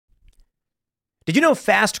Did you know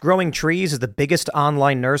Fast Growing Trees is the biggest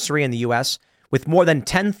online nursery in the US with more than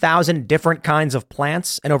 10,000 different kinds of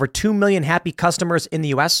plants and over 2 million happy customers in the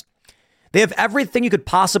US? They have everything you could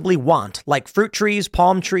possibly want, like fruit trees,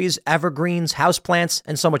 palm trees, evergreens, houseplants,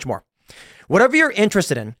 and so much more. Whatever you're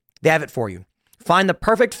interested in, they have it for you. Find the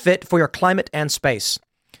perfect fit for your climate and space.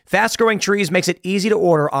 Fast Growing Trees makes it easy to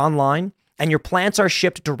order online, and your plants are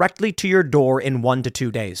shipped directly to your door in 1 to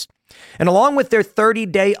 2 days. And along with their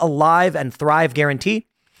 30-day Alive and Thrive guarantee,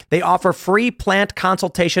 they offer free plant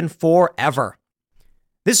consultation forever.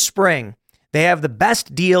 This spring, they have the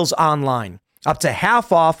best deals online, up to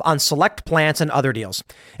half off on select plants and other deals.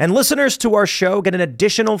 And listeners to our show get an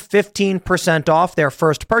additional 15% off their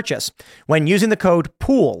first purchase when using the code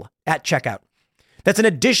POOL at checkout. That's an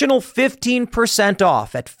additional 15%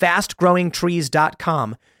 off at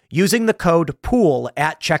fastgrowingtrees.com using the code POOL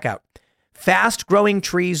at checkout.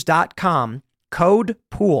 fastgrowingtrees.com, code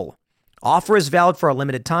POOL. Offer is valid for a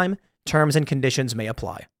limited time. Terms and conditions may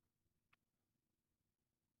apply.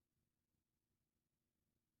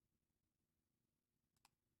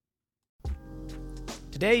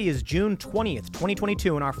 Today is June 20th,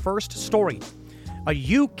 2022, and our first story.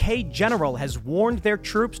 A UK general has warned their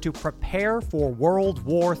troops to prepare for World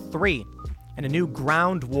War III and a new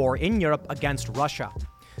ground war in Europe against Russia.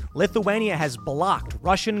 Lithuania has blocked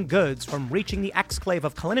Russian goods from reaching the exclave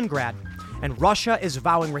of Kaliningrad, and Russia is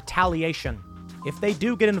vowing retaliation. If they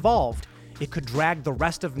do get involved, it could drag the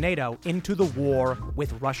rest of NATO into the war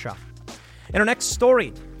with Russia. In our next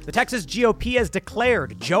story, the Texas GOP has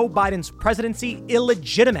declared Joe Biden's presidency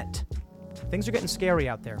illegitimate. Things are getting scary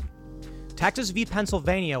out there. Texas v.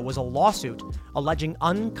 Pennsylvania was a lawsuit alleging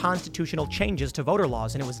unconstitutional changes to voter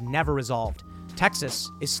laws, and it was never resolved.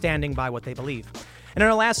 Texas is standing by what they believe. And in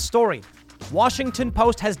our last story, Washington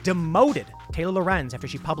Post has demoted Taylor Lorenz after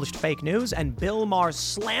she published fake news, and Bill Maher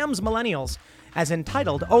slams millennials as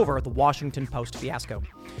entitled over the Washington Post fiasco.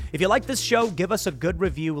 If you like this show, give us a good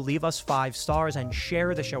review, leave us 5 stars, and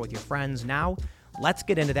share the show with your friends. Now, let's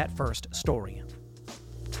get into that first story.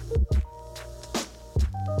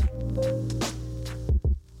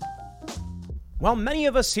 While many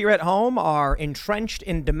of us here at home are entrenched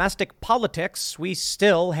in domestic politics, we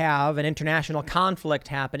still have an international conflict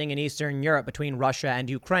happening in Eastern Europe between Russia and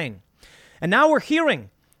Ukraine. And now we're hearing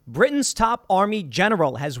Britain's top army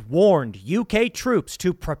general has warned UK troops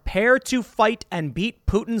to prepare to fight and beat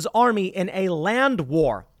Putin's army in a land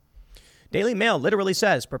war. Daily Mail literally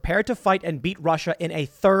says, prepare to fight and beat Russia in a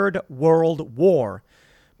third world war.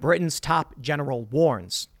 Britain's top general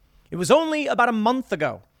warns. It was only about a month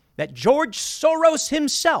ago that George Soros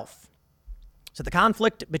himself said the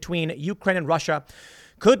conflict between Ukraine and Russia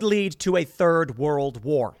could lead to a third world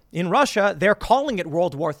war. In Russia, they're calling it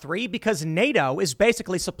World War III because NATO is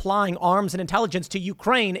basically supplying arms and intelligence to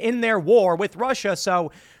Ukraine in their war with Russia,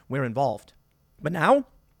 so we're involved. But now,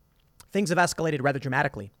 things have escalated rather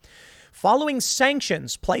dramatically. Following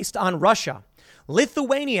sanctions placed on Russia,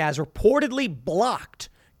 Lithuania has reportedly blocked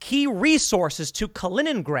key resources to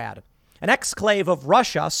Kaliningrad, an exclave of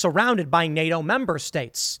Russia surrounded by NATO member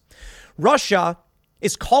states. Russia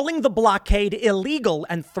is calling the blockade illegal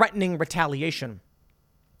and threatening retaliation.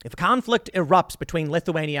 If a conflict erupts between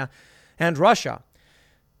Lithuania and Russia,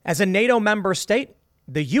 as a NATO member state,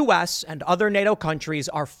 the U.S. and other NATO countries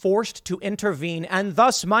are forced to intervene, and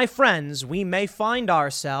thus, my friends, we may find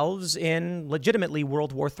ourselves in legitimately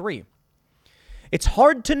World War III. It's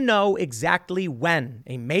hard to know exactly when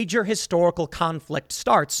a major historical conflict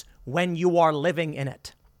starts when you are living in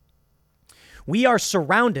it. We are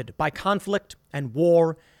surrounded by conflict and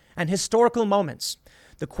war and historical moments.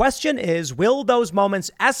 The question is, will those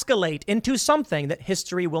moments escalate into something that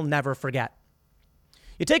history will never forget?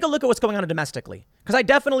 You take a look at what's going on domestically, because I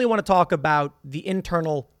definitely want to talk about the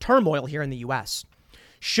internal turmoil here in the U.S.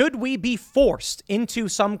 Should we be forced into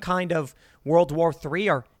some kind of World War III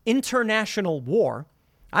or international war?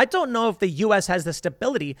 I don't know if the U.S. has the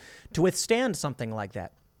stability to withstand something like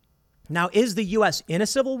that. Now, is the U.S. in a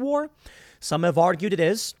civil war? Some have argued it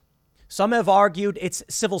is. Some have argued it's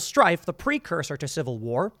civil strife, the precursor to civil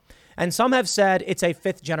war. And some have said it's a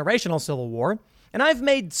fifth generational civil war. And I've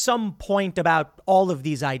made some point about all of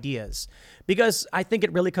these ideas because I think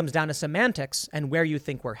it really comes down to semantics and where you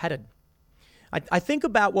think we're headed. I think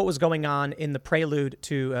about what was going on in the prelude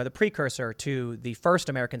to the precursor to the first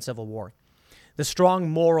American Civil War, the strong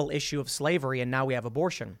moral issue of slavery, and now we have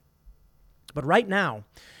abortion. But right now,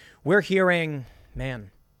 we're hearing,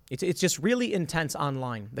 man, it's just really intense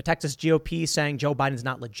online. The Texas GOP saying Joe Biden's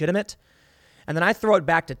not legitimate. And then I throw it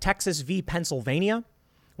back to Texas v. Pennsylvania,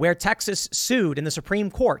 where Texas sued in the Supreme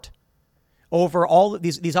Court over all of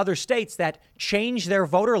these other states that changed their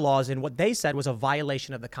voter laws in what they said was a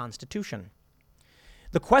violation of the Constitution.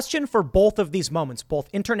 The question for both of these moments, both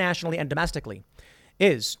internationally and domestically,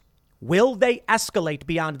 is, will they escalate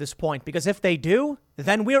beyond this point? Because if they do,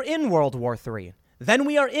 then we're in World War III. Then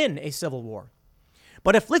we are in a civil war.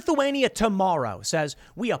 But if Lithuania tomorrow says,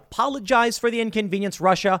 we apologize for the inconvenience,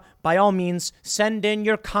 Russia, by all means, send in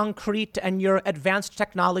your concrete and your advanced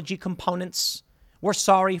technology components. We're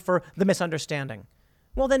sorry for the misunderstanding.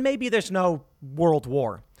 Well, then maybe there's no world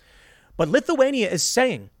war. But Lithuania is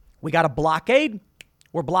saying, we got a blockade,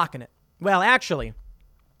 we're blocking it. Well, actually,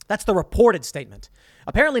 that's the reported statement.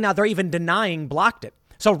 Apparently now they're even denying blocked it.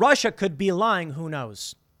 So Russia could be lying, who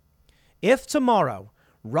knows? If tomorrow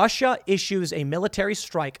Russia issues a military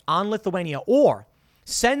strike on Lithuania or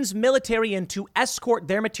sends military in to escort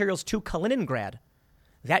their materials to Kaliningrad,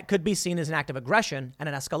 that could be seen as an act of aggression and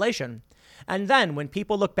an escalation. And then when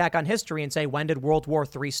people look back on history and say, when did World War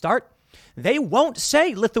III start? They won't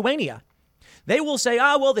say Lithuania. They will say,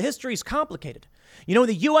 well, the history's complicated. You know,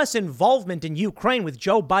 the U.S. involvement in Ukraine with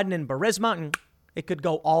Joe Biden and Burisma, and it could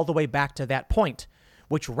go all the way back to that point,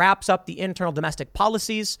 which wraps up the internal domestic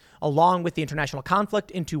policies along with the international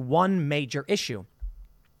conflict into one major issue: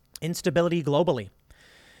 instability globally.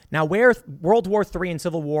 Now, where World War III and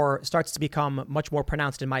Civil War starts to become much more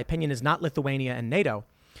pronounced, in my opinion, is not Lithuania and NATO.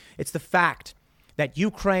 It's the fact that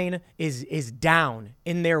Ukraine is down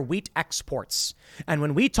in their wheat exports. And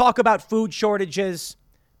when we talk about food shortages,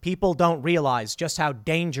 people don't realize just how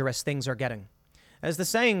dangerous things are getting. As the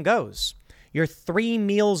saying goes, you're 3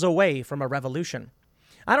 meals away from a revolution.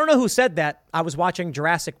 I don't know who said that. I was watching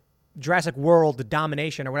Jurassic World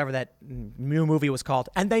Domination or whatever that new movie was called,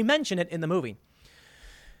 and they mention it in the movie.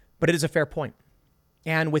 But it is a fair point.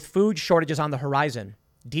 And with food shortages on the horizon,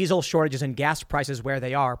 diesel shortages and gas prices where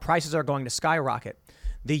they are, prices are going to skyrocket.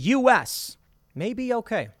 The U.S. may be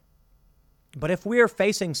okay. But if we're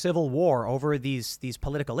facing civil war over these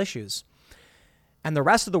political issues, and the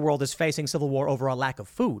rest of the world is facing civil war over a lack of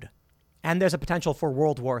food, and there's a potential for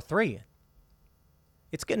World War III,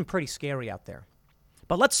 it's getting pretty scary out there.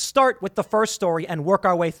 But let's start with the first story and work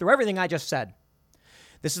our way through everything I just said.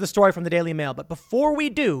 This is the story from the Daily Mail. But before we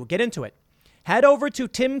do get into it, head over to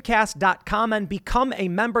timcast.com and become a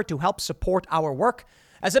member to help support our work.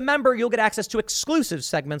 As a member, you'll get access to exclusive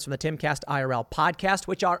segments from the Timcast IRL podcast,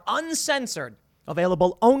 which are uncensored,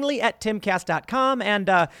 available only at timcast.com, and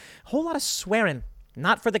a whole lot of swearing.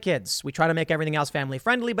 Not for the kids. We try to make everything else family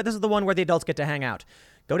friendly, but this is the one where the adults get to hang out.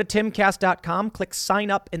 Go to timcast.com, click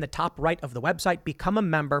sign up in the top right of the website, become a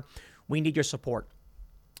member. We need your support.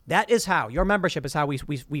 That is how, your membership is how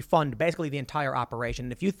we fund basically the entire operation.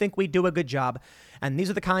 And if you think we do a good job, and these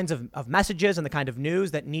are the kinds of messages and the kind of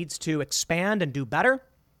news that needs to expand and do better,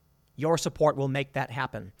 your support will make that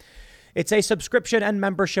happen. It's a subscription and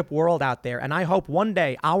membership world out there, and I hope one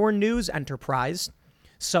day our news enterprise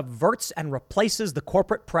subverts and replaces the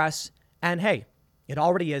corporate press. And hey, it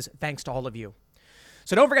already is, thanks to all of you.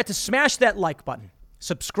 So don't forget to smash that like button.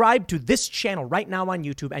 Subscribe to this channel right now on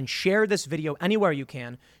YouTube and share this video anywhere you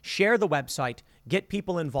can. Share the website. Get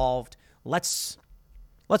people involved. Let's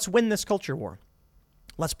win this culture war.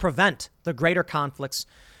 Let's prevent the greater conflicts.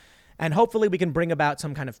 And hopefully we can bring about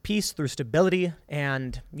some kind of peace through stability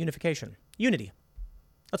and unification. Unity.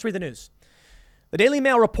 Let's read the news. The Daily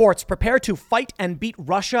Mail reports, prepare to fight and beat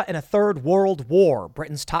Russia in a third world war.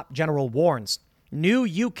 Britain's top general warns. New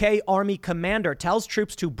UK Army commander tells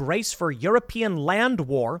troops to brace for European land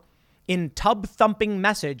war in tub-thumping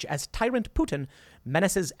message as tyrant Putin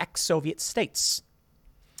menaces ex-Soviet states.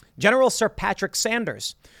 General Sir Patrick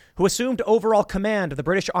Sanders, who assumed overall command of the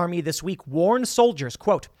British Army this week, warned soldiers,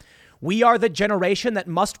 quote, "We are the generation that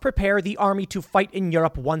must prepare the army to fight in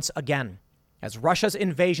Europe once again, as Russia's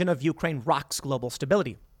invasion of Ukraine rocks global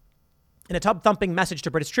stability." In a tub-thumping message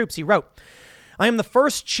to British troops, he wrote, "I am the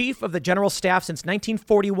first chief of the General Staff since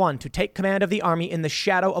 1941 to take command of the army in the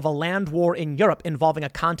shadow of a land war in Europe involving a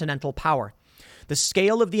continental power. The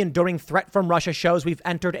scale of the enduring threat from Russia shows we've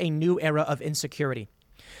entered a new era of insecurity.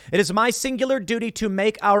 It is my singular duty to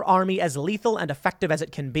make our army as lethal and effective as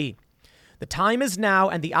it can be. The time is now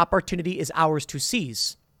and the opportunity is ours to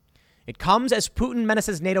seize. It comes as Putin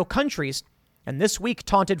menaces NATO countries and this week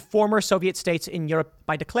taunted former Soviet states in Europe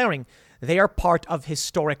by declaring they are part of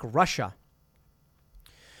historic Russia.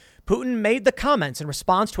 Putin made the comments in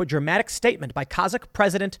response to a dramatic statement by Kazakh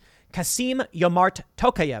President Kassym-Jomart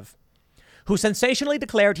Tokayev, who sensationally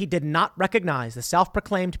declared he did not recognize the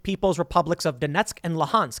self-proclaimed People's Republics of Donetsk and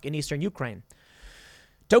Luhansk in eastern Ukraine.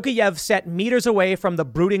 Tokayev sat meters away from the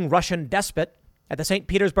brooding Russian despot at the St.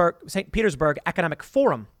 Petersburg Economic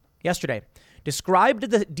Forum yesterday described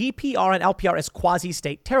the DPR and LPR as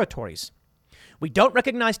quasi-state territories. We don't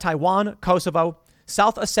recognize Taiwan, Kosovo,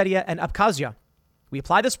 South Ossetia, and Abkhazia. We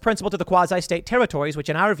apply this principle to the quasi-state territories, which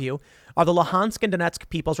in our view are the Luhansk and Donetsk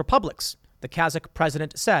People's Republics, the Kazakh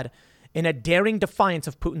president said in a daring defiance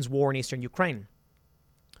of Putin's war in eastern Ukraine.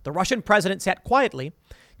 The Russian president sat quietly,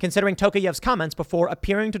 considering Tokayev's comments before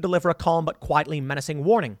appearing to deliver a calm but quietly menacing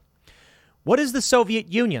warning. What is the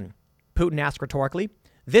Soviet Union? Putin asked rhetorically.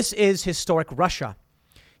 This is historic Russia.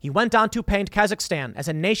 He went on to paint Kazakhstan as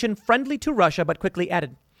a nation friendly to Russia, but quickly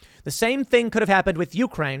added, the same thing could have happened with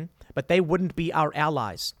Ukraine, but they wouldn't be our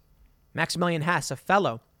allies. Maximilian Hess, a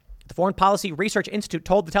fellow at the Foreign Policy Research Institute,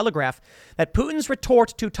 told The Telegraph that Putin's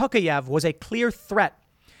retort to Tokayev was a clear threat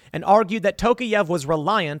and argued that Tokayev was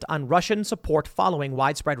reliant on Russian support following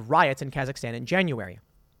widespread riots in Kazakhstan in January.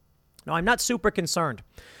 Now, I'm not super concerned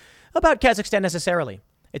about Kazakhstan necessarily.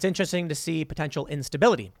 It's interesting to see potential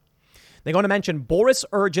instability. They're going to mention Boris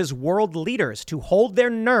urges world leaders to hold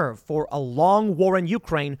their nerve for a long war in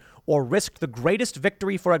Ukraine or risk the greatest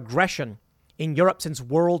victory for aggression in Europe since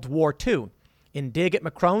World War II, in dig at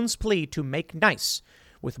Macron's plea to make nice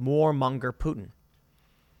with warmonger Putin.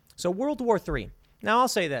 So World War III. Now I'll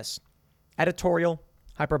say this. Editorial,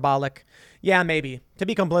 hyperbolic. Yeah, maybe. To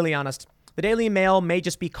be completely honest, the Daily Mail may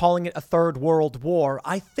just be calling it a third world war.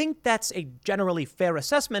 I think that's a generally fair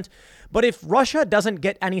assessment. But if Russia doesn't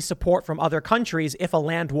get any support from other countries, if a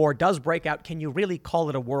land war does break out, can you really call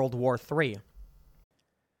it a World War III?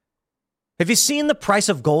 Have you seen the price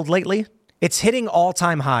of gold lately? It's hitting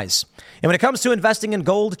all-time highs. And when it comes to investing in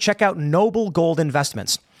gold, check out Noble Gold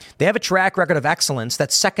Investments. They have a track record of excellence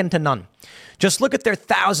that's second to none. Just look at their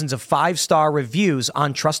thousands of five-star reviews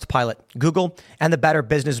on Trustpilot, Google, and the Better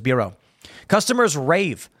Business Bureau. Customers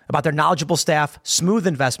rave about their knowledgeable staff, smooth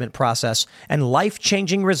investment process, and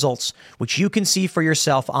life-changing results, which you can see for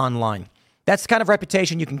yourself online. That's the kind of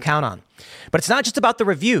reputation you can count on. But it's not just about the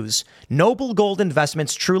reviews. Noble Gold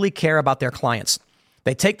Investments truly care about their clients.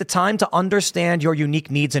 They take the time to understand your unique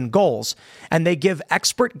needs and goals, and they give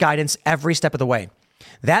expert guidance every step of the way.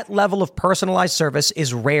 That level of personalized service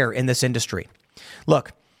is rare in this industry.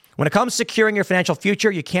 Look, when it comes to securing your financial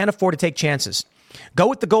future, you can't afford to take chances. Go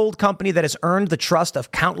with the gold company that has earned the trust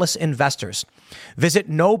of countless investors. Visit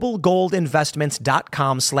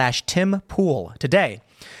noblegoldinvestments.com/Tim Pool today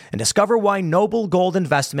and discover why Noble Gold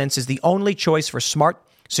Investments is the only choice for smart,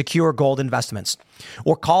 secure gold investments.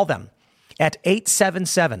 Or call them at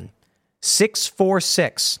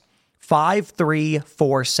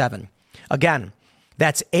 877-646-5347. Again,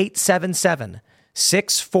 that's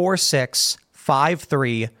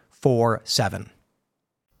 877-646-5347.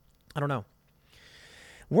 I don't know.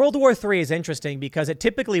 World War III is interesting because it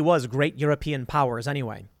typically was great European powers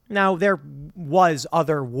anyway. Now, there was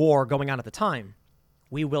other war going on at the time.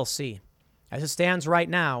 We will see. As it stands right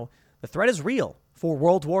now, the threat is real for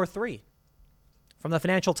World War III. From the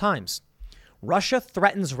Financial Times, Russia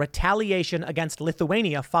threatens retaliation against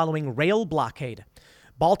Lithuania following rail blockade.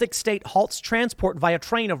 Baltic state halts transport via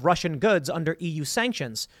train of Russian goods under EU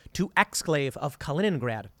sanctions to exclave of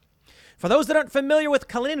Kaliningrad. For those that aren't familiar with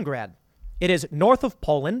Kaliningrad, it is north of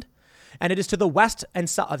Poland, and it is to the west and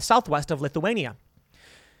southwest of Lithuania.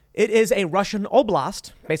 It is a Russian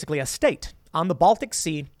oblast, basically a state, on the Baltic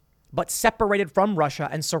Sea, but separated from Russia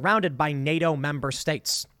and surrounded by NATO member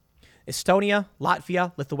states. Estonia,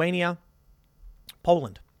 Latvia, Lithuania,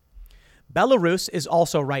 Poland. Belarus is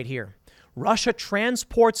also right here. Russia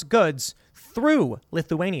transports goods through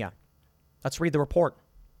Lithuania. Let's read the report.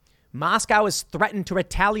 Moscow is threatened to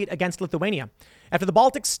retaliate against Lithuania after the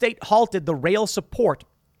Baltic state halted the rail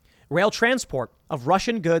transport of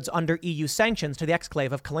Russian goods under EU sanctions to the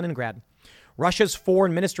exclave of Kaliningrad. Russia's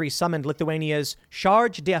foreign ministry summoned Lithuania's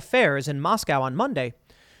charge d'affaires in Moscow on Monday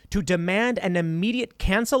to demand an immediate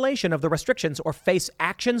cancellation of the restrictions or face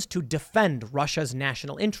actions to defend Russia's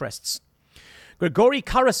national interests. Grigory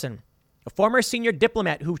Karasin, a former senior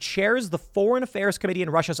diplomat who chairs the Foreign Affairs Committee in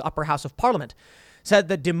Russia's upper house of parliament, said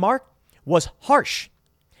the demarche was harsh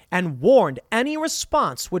and warned any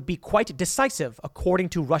response would be quite decisive, according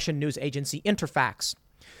to Russian news agency Interfax.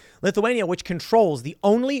 Lithuania, which controls the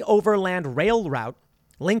only overland rail route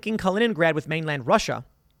linking Kaliningrad with mainland Russia,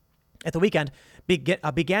 at the weekend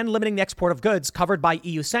began limiting the export of goods covered by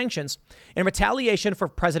EU sanctions in retaliation for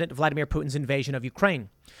President Vladimir Putin's invasion of Ukraine.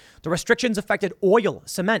 The restrictions affected oil,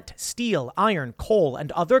 cement, steel, iron, coal,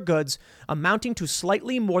 and other goods amounting to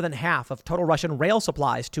slightly more than half of total Russian rail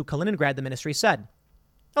supplies to Kaliningrad, the ministry said.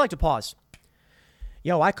 I like to pause.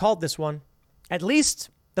 I called this one. At least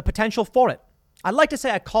the potential for it. I like to say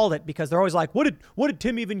I called it because they're always like, what did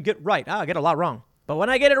Tim even get right? I get a lot wrong. But when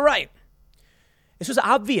I get it right, This was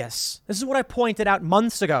obvious. This is what I pointed out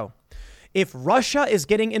months ago. If Russia is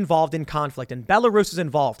getting involved in conflict and Belarus is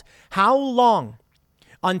involved, how long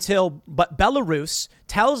until Belarus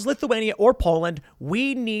tells Lithuania or Poland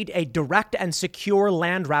we need a direct and secure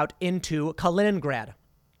land route into Kaliningrad?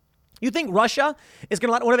 You think Russia is going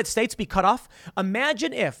to let one of its states be cut off?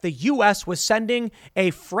 Imagine if the U.S. was sending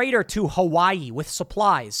a freighter to Hawaii with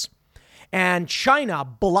supplies and China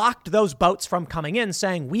blocked those boats from coming in,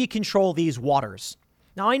 saying we control these waters.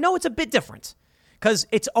 Now, I know it's a bit different because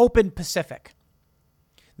it's open Pacific.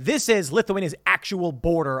 This is Lithuania's actual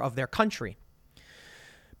border of their country.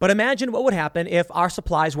 But imagine what would happen if our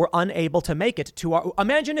supplies were unable to make it to our...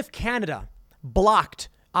 Imagine if Canada blocked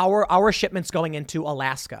our shipments going into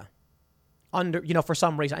Alaska for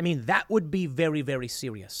some reason. I mean, that would be very, very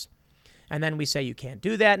serious. And then we say you can't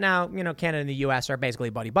do that now. Canada and the U.S. are basically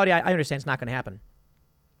buddy-buddy. I understand it's not going to happen.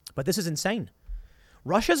 But this is insane.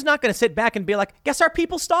 Russia's not going to sit back and be like, guess our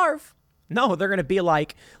people starve. No, they're going to be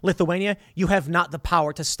like, Lithuania, you have not the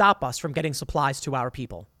power to stop us from getting supplies to our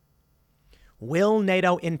people. Will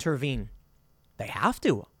NATO intervene? They have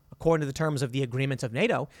to, according to the terms of the agreement of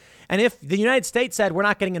NATO. And if the United States said we're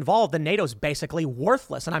not getting involved, then NATO's basically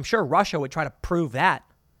worthless. And I'm sure Russia would try to prove that.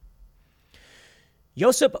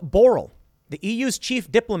 Josip Borrell, the EU's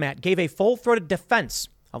chief diplomat, gave a full-throated defense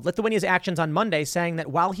of Lithuania's actions on Monday, saying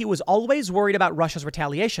that while he was always worried about Russia's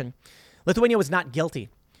retaliation, Lithuania was not guilty.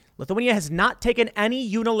 Lithuania has not taken any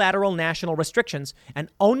unilateral national restrictions and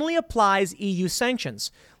only applies EU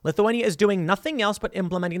sanctions. Lithuania is doing nothing else but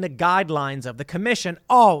implementing the guidelines of the Commission.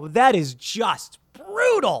 Oh, that is just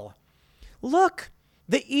brutal. Look,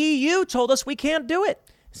 the EU told us we can't do it.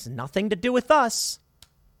 It's nothing to do with us.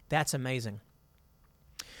 That's amazing.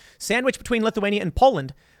 Sandwiched between Lithuania and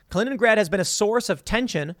Poland, Kaliningrad has been a source of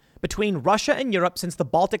tension between Russia and Europe since the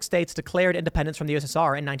Baltic states declared independence from the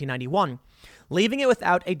USSR in 1991, leaving it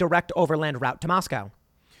without a direct overland route to Moscow.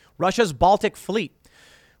 Russia's Baltic Fleet,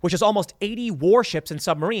 which has almost 80 warships and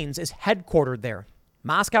submarines, is headquartered there.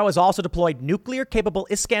 Moscow has also deployed nuclear-capable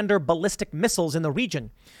Iskander ballistic missiles in the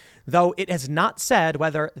region, though it has not said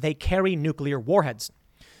whether they carry nuclear warheads.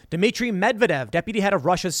 Dmitry Medvedev, deputy head of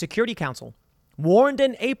Russia's Security Council, warned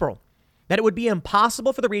in April that it would be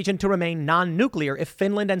impossible for the region to remain non-nuclear if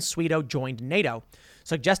Finland and Sweden joined NATO,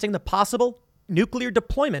 suggesting the possible nuclear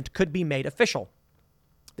deployment could be made official.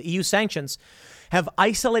 The EU sanctions have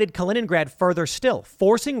isolated Kaliningrad further still,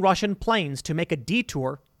 forcing Russian planes to make a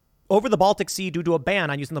detour over the Baltic Sea due to a ban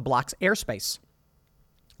on using the bloc's airspace.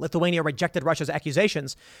 Lithuania rejected Russia's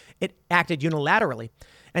accusations. It acted unilaterally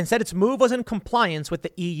and said its move was in compliance with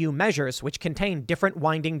the EU measures, which contain different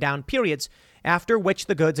winding down periods, after which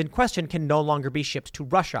the goods in question can no longer be shipped to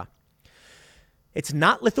Russia. It's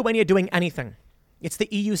not Lithuania doing anything. It's the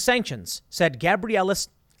EU sanctions, said Gabrielis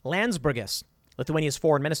Landsbergis, Lithuania's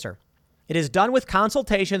foreign minister. It is done with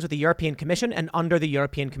consultations with the European Commission and under the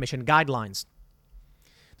European Commission guidelines.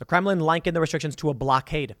 The Kremlin likened the restrictions to a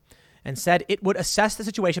blockade and said it would assess the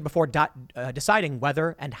situation before deciding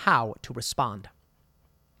whether and how to respond.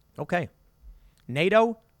 Okay.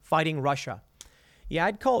 NATO fighting Russia. Yeah,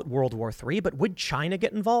 I'd call it World War III, but would China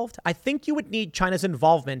get involved? I think you would need China's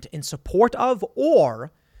involvement in support of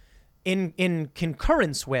or in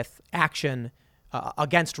concurrence with action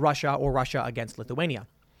against Russia or Russia against Lithuania.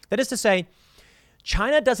 That is to say,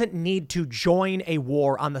 China doesn't need to join a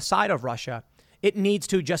war on the side of Russia. It needs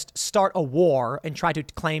to just start a war and try to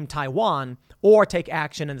claim Taiwan or take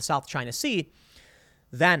action in the South China Sea.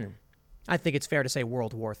 Then I think it's fair to say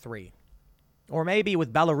World War III. Or maybe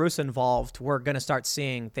with Belarus involved, we're going to start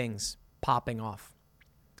seeing things popping off.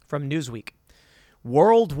 From Newsweek,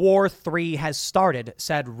 World War III has started,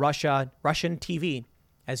 said Russian TV,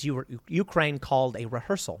 as Ukraine called a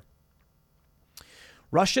rehearsal.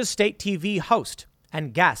 Russia's state TV host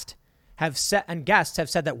and guests have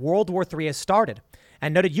said that World War III has started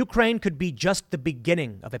and noted Ukraine could be just the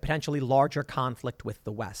beginning of a potentially larger conflict with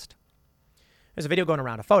the West. There's a video going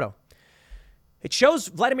around, a photo. It shows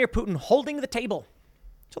Vladimir Putin holding the table.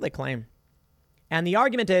 That's what they claim. And the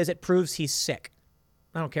argument is it proves he's sick.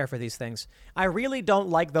 I don't care for these things. I really don't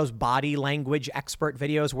like those body language expert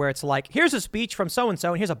videos where it's like, here's a speech from so-and-so,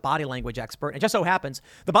 and here's a body language expert. And it just so happens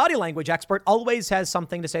the body language expert always has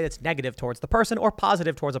something to say that's negative towards the person or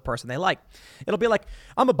positive towards a person they like. It'll be like,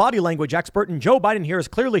 I'm a body language expert, and Joe Biden here is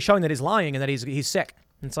clearly showing that he's lying and that he's sick.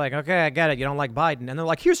 It's like, okay, I get it. You don't like Biden. And they're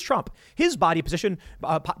like, here's Trump. His body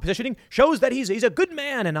positioning shows that he's a good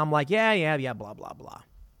man. And I'm like, yeah, blah, blah, blah.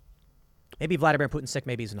 Maybe Vladimir Putin's sick.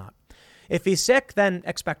 Maybe he's not. If he's sick, then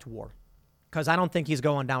expect war, because I don't think he's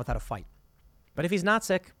going down without a fight. But if he's not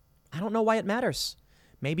sick, I don't know why it matters.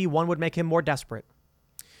 Maybe one would make him more desperate.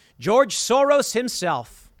 George Soros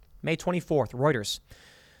himself, May 24th, Reuters.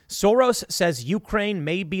 Soros says Ukraine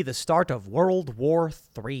may be the start of World War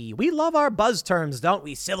III. We love our buzz terms, don't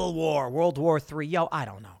we? Civil War, World War III. Yo, I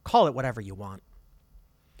don't know. Call it whatever you want.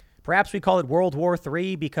 Perhaps we call it World War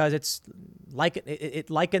III because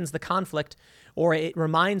it likens the conflict, or it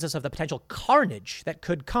reminds us of the potential carnage that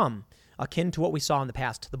could come, akin to what we saw in the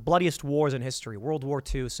past, the bloodiest wars in history, World War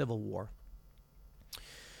II, Civil War.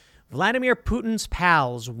 Vladimir Putin's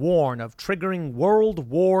pals warn of triggering World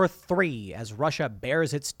War III as Russia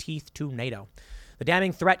bares its teeth to NATO. The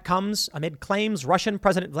damning threat comes amid claims Russian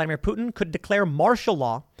President Vladimir Putin could declare martial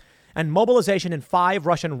law and mobilization in 5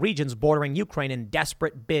 Russian regions bordering Ukraine in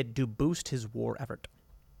desperate bid to boost his war effort.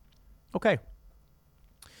 Okay.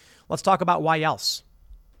 Let's talk about why else.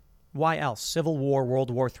 Why else? Civil War, World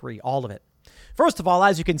War III, all of it. First of all,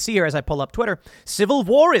 as you can see here as I pull up Twitter, Civil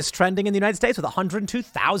War is trending in the United States with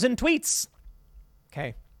 102,000 tweets.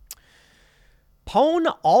 Okay.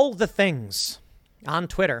 Pwn All the Things on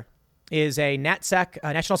Twitter is a NatSec,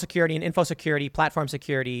 national security and info security, platform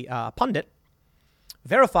security pundit,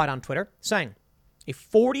 verified on Twitter, saying a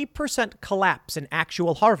 40% collapse in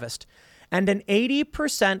actual harvest and an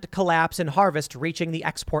 80% collapse in harvest reaching the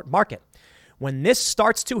export market. When this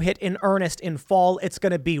starts to hit in earnest in fall, it's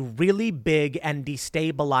going to be really big and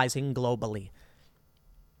destabilizing globally.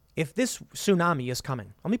 If this tsunami is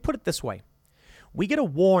coming, let me put it this way. We get a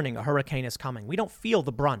warning a hurricane is coming. We don't feel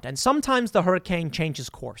the brunt. And sometimes the hurricane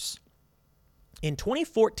changes course. In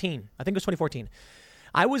 2014, I think it was 2014,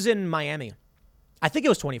 I was in Miami. I think it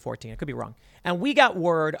was 2014. I could be wrong. And we got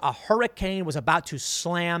word a hurricane was about to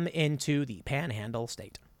slam into the Panhandle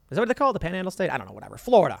State. Is that what they call it? The Panhandle State? I don't know, whatever.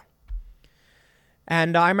 Florida.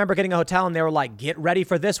 And I remember getting a hotel and they were like, get ready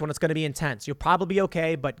for this one. It's going to be intense. You'll probably be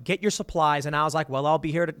okay, but get your supplies. And I was like, well, I'll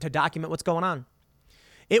be here to document what's going on.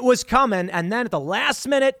 It was coming. And then at the last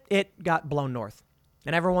minute, it got blown north.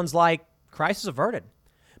 And everyone's like, crisis averted.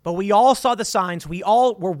 But we all saw the signs. We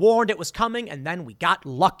all were warned it was coming. And then we got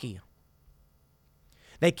lucky.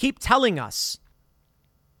 They keep telling us.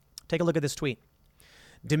 Take a look at this tweet.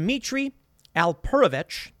 Dmitry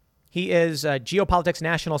Alperovich, he is Geopolitics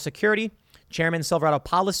National Security, Chairman Silverado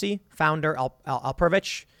Policy, founder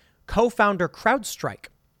Alperovich, co-founder CrowdStrike.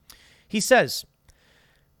 He says,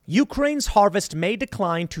 Ukraine's harvest may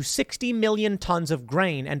decline to 60 million tons of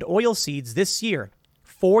grain and oilseeds this year,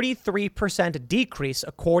 43% decrease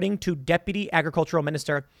according to Deputy Agricultural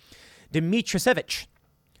Minister Dmytrishevich.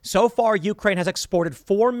 So far, Ukraine has exported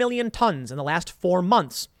 4 million tons in the last 4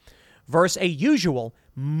 months versus a usual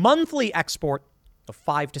monthly export of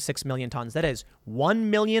 5 to 6 million tons. That is 1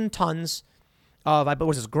 million tons of, I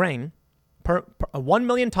believe, grain, 1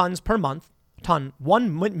 million tons per month, 1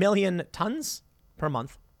 million tons per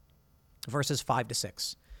month versus 5 to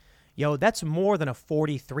 6. Yo, that's more than a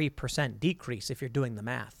 43% decrease if you're doing the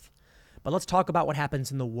math. But let's talk about what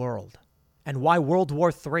happens in the world and why World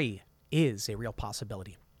War III is a real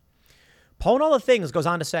possibility. Pwn All the Things goes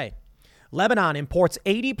on to say, Lebanon imports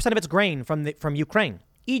 80% of its grain from Ukraine.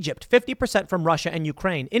 Egypt, 50% from Russia and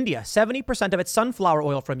Ukraine. India, 70% of its sunflower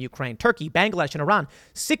oil from Ukraine. Turkey, Bangladesh, and Iran,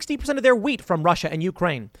 60% of their wheat from Russia and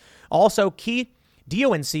Ukraine. Also, key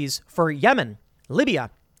DONCs for Yemen,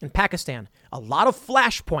 Libya, and Pakistan. A lot of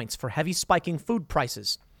flashpoints for heavy spiking food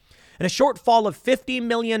prices. And a shortfall of 50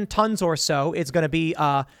 million tons or so is going to be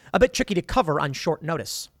a bit tricky to cover on short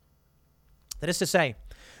notice. That is to say,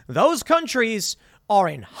 those countries are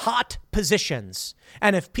in hot positions.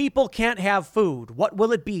 And if people can't have food, what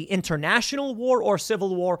will it be? International war or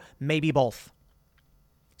civil war? Maybe both.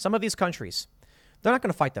 Some of these countries, they're not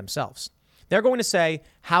going to fight themselves. They're going to say,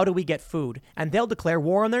 how do we get food? And they'll declare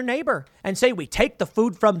war on their neighbor and say, we take the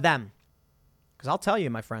food from them. Because I'll tell you,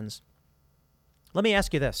 my friends, let me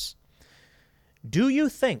ask you this. Do you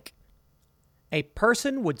think a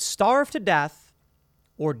person would starve to death,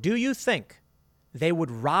 or do you think they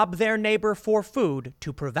would rob their neighbor for food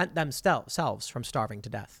to prevent themselves from starving to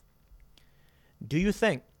death? Do you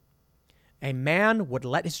think a man would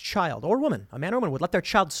let his child, or woman, a man or woman would let their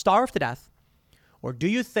child starve to death? Or do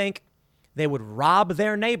you think they would rob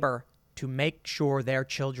their neighbor to make sure their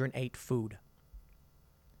children ate food?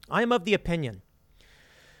 I am of the opinion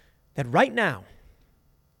that right now,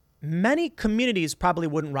 many communities probably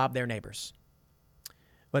wouldn't rob their neighbors,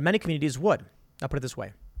 but many communities would. I'll put it this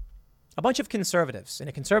way. A bunch of conservatives in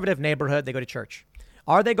a conservative neighborhood, they go to church.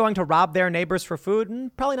 Are they going to rob their neighbors for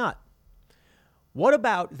food? Probably not. What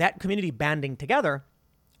about that community banding together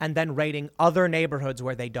and then raiding other neighborhoods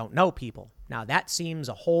where they don't know people? Now, that seems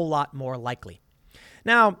a whole lot more likely.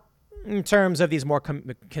 Now, in terms of these more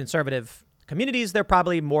conservative Communities, they're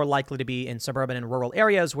probably more likely to be in suburban and rural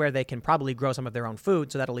areas where they can probably grow some of their own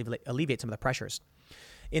food, so that'll alleviate some of the pressures.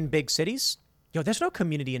 In big cities, there's no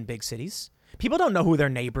community in big cities. People don't know who their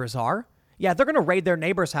neighbors are. Yeah, they're going to raid their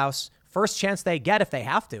neighbor's house first chance they get if they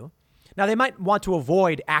have to. Now, they might want to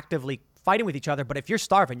avoid actively fighting with each other, but if you're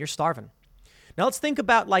starving, you're starving. Now, let's think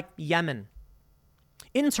about like Yemen.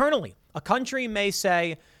 Internally, a country may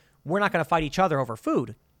say, we're not going to fight each other over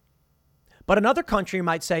food. But another country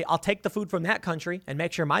might say, I'll take the food from that country and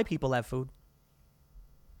make sure my people have food.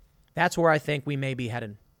 That's where I think we may be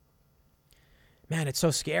headed. Man, it's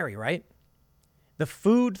so scary, right? The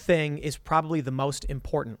food thing is probably the most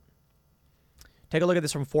important. Take a look at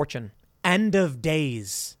this from Fortune. End of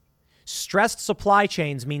days. Stressed supply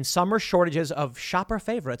chains mean summer shortages of shopper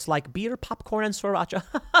favorites like beer, popcorn, and sriracha.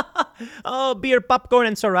 Oh, beer, popcorn,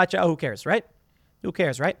 and sriracha. Oh, who cares, right? Who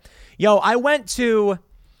cares, right? Yo, I went to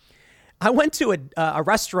a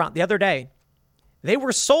restaurant the other day. They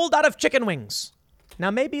were sold out of chicken wings.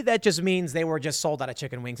 Now, maybe that just means they were just sold out of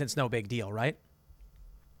chicken wings. It's no big deal, right?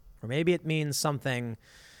 Or maybe it means something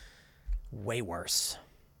way worse.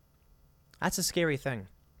 That's a scary thing.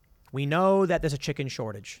 We know that there's a chicken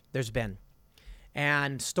shortage. There's been.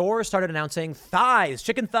 And stores started announcing thighs,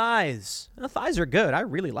 chicken thighs. Well, thighs are good. I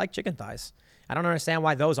really like chicken thighs. I don't understand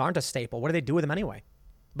why those aren't a staple. What do they do with them anyway?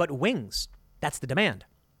 But wings, that's the demand.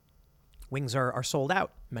 Wings are sold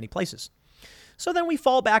out in many places. So then we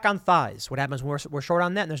fall back on thighs. What happens when we're short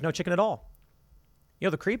on that and there's no chicken at all?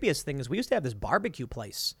 The creepiest thing is we used to have this barbecue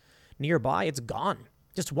place nearby. It's gone.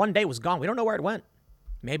 Just one day was gone. We don't know where it went.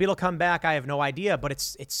 Maybe it'll come back. I have no idea, but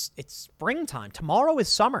it's springtime. Tomorrow is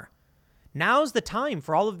summer. Now's the time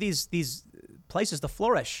for all of these places to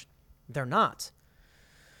flourish. They're not.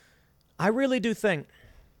 I really do think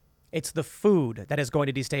it's the food that is going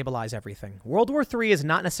to destabilize everything. World War III is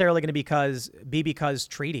not necessarily going to be because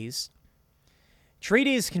treaties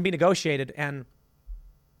can be negotiated. And,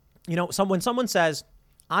 when someone says,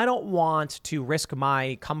 I don't want to risk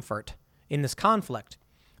my comfort in this conflict,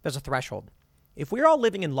 there's a threshold. If we're all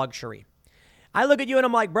living in luxury, I look at you and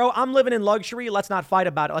I'm like, bro, I'm living in luxury. Let's not fight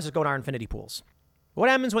about it. Let's just go to our infinity pools. What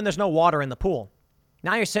happens when there's no water in the pool?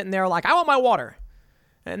 Now you're sitting there like, I want my water.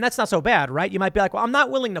 And that's not so bad, right? You might be like, well, I'm not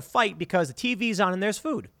willing to fight because the TV's on and there's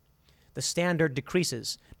food. The standard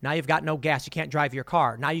decreases. Now you've got no gas. You can't drive your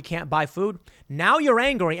car. Now you can't buy food. Now you're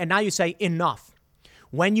angry and now you say enough.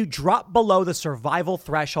 When you drop below the survival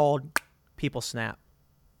threshold, people snap.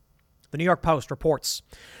 The New York Post reports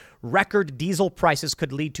record diesel prices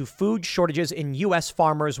could lead to food shortages in U.S.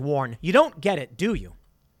 farmers warn. You don't get it, do you?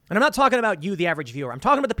 And I'm not talking about you, the average viewer. I'm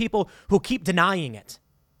talking about the people who keep denying it.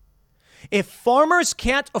 If farmers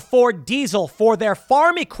can't afford diesel for their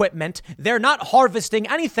farm equipment, they're not harvesting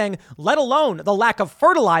anything, let alone the lack of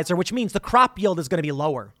fertilizer, which means the crop yield is going to be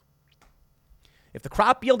lower. If the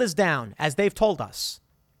crop yield is down, as they've told us,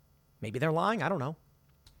 maybe they're lying, I don't know,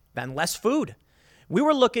 then less food. We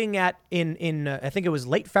were looking at in I think it was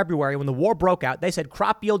late February when the war broke out, they said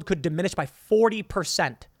crop yield could diminish by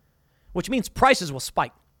 40%, which means prices will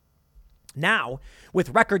spike. Now,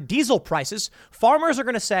 with record diesel prices, farmers are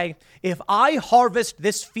going to say, if I harvest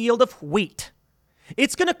this field of wheat,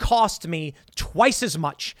 it's going to cost me twice as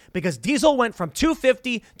much because diesel went from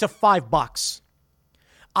 $2.50 to $5.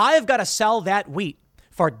 I've got to sell that wheat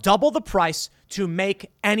for double the price to make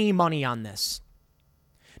any money on this.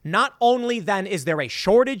 Not only then is there a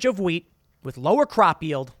shortage of wheat with lower crop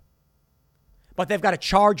yield, but they've got to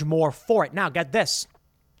charge more for it. Now, get this.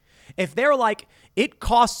 If they're like, it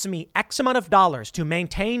costs me X amount of dollars to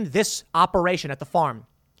maintain this operation at the farm,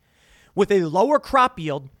 with a lower crop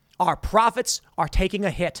yield, our profits are taking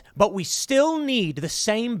a hit, but we still need the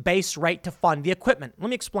same base rate to fund the equipment. Let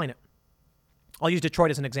me explain it. I'll use Detroit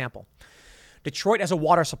as an example. Detroit has a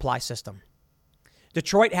water supply system.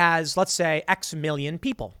 Detroit has, let's say, X million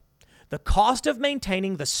people. The cost of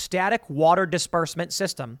maintaining the static water disbursement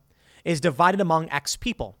system is divided among X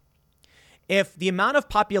people. If the amount of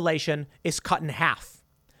population is cut in half,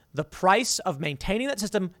 the price of maintaining that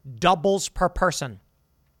system doubles per person.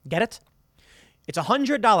 Get it? It's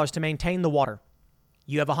 $100 to maintain the water.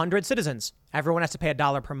 You have 100 citizens. Everyone has to pay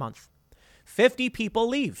 $1 per month. 50 people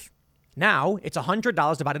leave. Now it's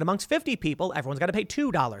 $100 divided amongst 50 people. Everyone's got to pay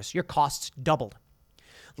 $2. Your costs doubled.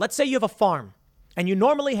 Let's say you have a farm and you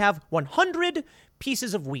normally have 100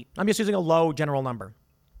 pieces of wheat. I'm just using a low general number.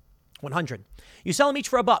 100. You sell them each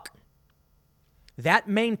for $1. That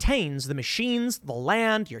maintains the machines, the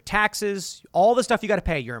land, your taxes, all the stuff you got to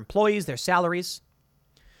pay, your employees, their salaries.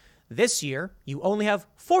 This year, you only have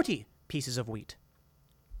 40 pieces of wheat.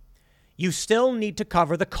 You still need to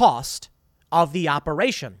cover the cost of the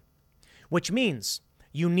operation, which means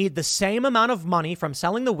You need the same amount of money from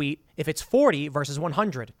selling the wheat if it's 40 versus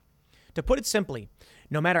 100. To put it simply,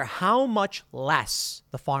 no matter how much less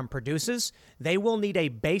the farm produces, they will need a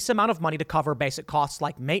base amount of money to cover basic costs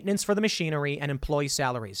like maintenance for the machinery and employee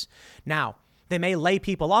salaries. Now, they may lay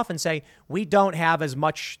people off and say, we don't have as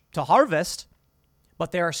much to harvest,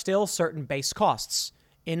 but there are still certain base costs.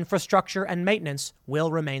 Infrastructure and maintenance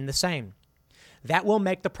will remain the same. That will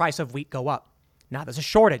make the price of wheat go up. Now there's a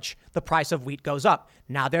shortage. The price of wheat goes up.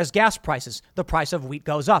 Now there's gas prices. The price of wheat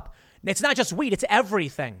goes up. It's not just wheat, it's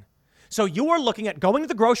everything. So you are looking at going to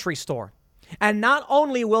the grocery store, and not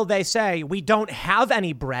only will they say, we don't have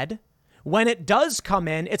any bread, when it does come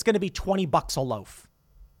in, it's going to be $20 a loaf.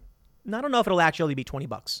 And I don't know if it'll actually be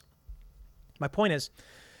 $20. My point is,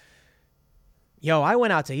 I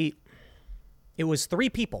went out to eat. It was 3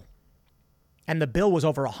 people, and the bill was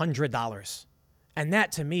over $100. And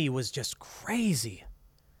that to me was just crazy.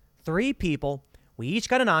 3 people, we each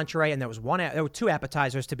got an entree, and there were 2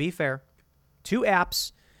 appetizers, to be fair. 2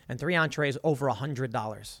 apps and 3 entrees over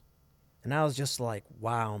 $100. And I was just like,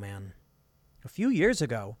 wow, man. A few years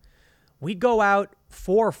ago, we'd go out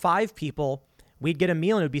 4 or 5 people, we'd get a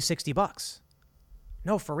meal and it would be $60.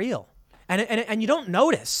 No, for real. And you don't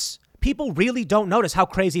notice. People really don't notice how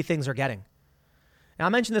crazy things are getting. Now, I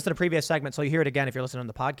mentioned this in a previous segment, so you hear it again if you're listening to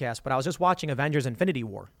the podcast, but I was just watching Avengers Infinity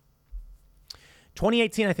War.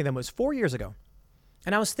 2018, I think that was 4 years ago.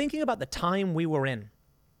 And I was thinking about the time we were in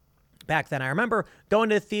back then. I remember going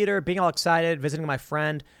to the theater, being all excited, visiting my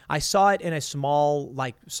friend. I saw it in a small,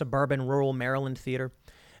 suburban, rural Maryland theater.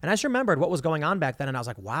 And I just remembered what was going on back then, and I was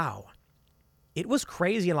like, wow. It was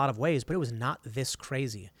crazy in a lot of ways, but it was not this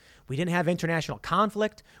crazy. We didn't have international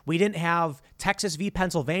conflict. We didn't have Texas v.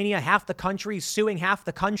 Pennsylvania, half the country suing half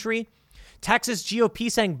the country. Texas GOP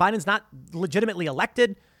saying Biden's not legitimately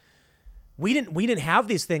elected. We didn't have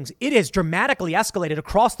these things. It has dramatically escalated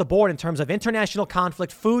across the board in terms of international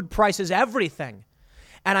conflict, food prices, everything.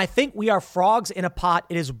 And I think we are frogs in a pot.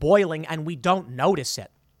 It is boiling and we don't notice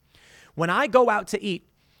it. When I go out to eat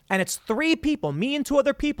and it's 3 people, me and 2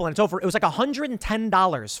 other people, and it was like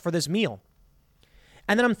 $110 for this meal.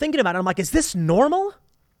 And then I'm thinking about it. I'm like, is this normal?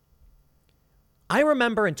 I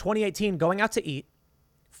remember in 2018 going out to eat,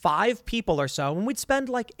 5 people or so, and we'd spend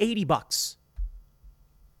like $80.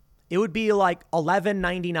 It would be like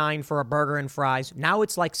 $11.99 for a burger and fries. Now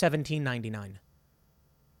it's like $17.99.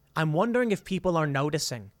 I'm wondering if people are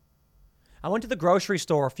noticing. I went to the grocery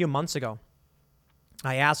store a few months ago.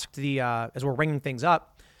 I asked as we're ringing things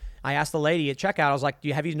up, I asked the lady at checkout, I was like,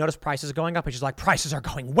 have you noticed prices going up? And she's like, prices are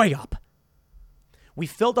going way up. We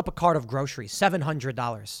filled up a cart of groceries,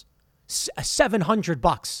 $700.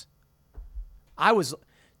 $700.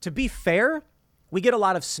 To be fair, we get a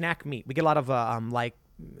lot of snack meat. We get a lot of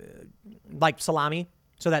like salami,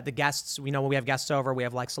 so that the guests, when we have guests over, we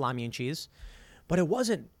have like salami and cheese. But it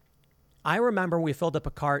wasn't. I remember we filled up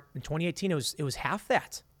a cart in 2018. It was half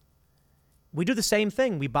that. We do the same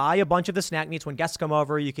thing. We buy a bunch of the snack meats. When guests come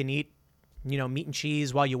over, you can eat, meat and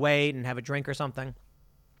cheese while you wait and have a drink or something.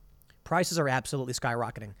 Prices are absolutely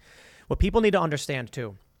skyrocketing. What people need to understand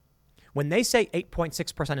too, when they say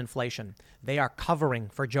 8.6% inflation, they are covering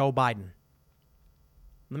for Joe Biden.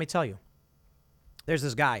 Let me tell you, there's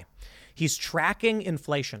this guy. He's tracking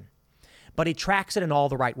inflation, but he tracks it in all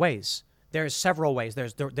the right ways. There's several ways.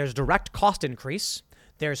 There's direct cost increase.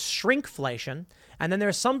 There's shrinkflation. And then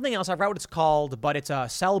there's something else. I forgot what it's called, but it's a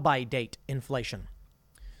sell-by date inflation.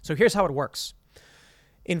 So here's how it works.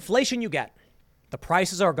 Inflation you get. The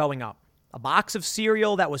prices are going up. A box of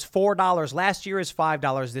cereal that was $4 last year is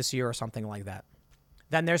 $5 this year or something like that.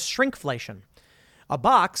 Then there's shrinkflation. A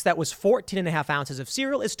box that was 14.5 ounces of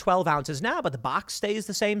cereal is 12 ounces now, but the box stays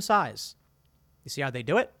the same size. You see how they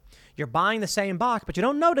do it? You're buying the same box, but you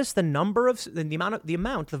don't notice the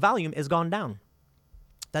volume has gone down.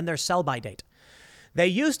 Then there's sell-by date. They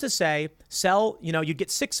used to say, you'd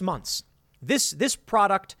get 6 months. This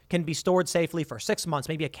product can be stored safely for 6 months,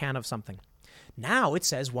 maybe a can of something. Now it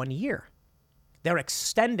says 1 year. They're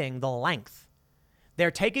extending the length. They're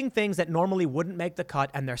taking things that normally wouldn't make the cut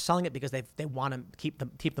and they're selling it because they want to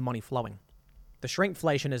keep the money flowing. The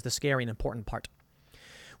shrinkflation is the scary and important part.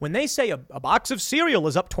 When they say a box of cereal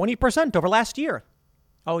is up 20% over last year,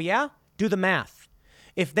 oh yeah? Do the math.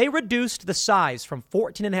 If they reduced the size from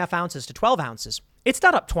 14.5 ounces to 12 ounces, it's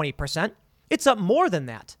not up 20%. It's up more than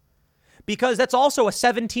that because that's also a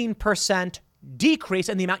 17% decrease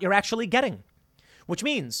in the amount you're actually getting. Which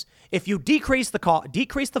means if you decrease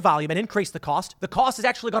the volume and increase the cost has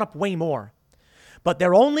actually gone up way more. But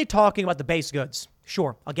they're only talking about the base goods.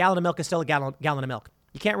 Sure, a gallon of milk is still a gallon of milk.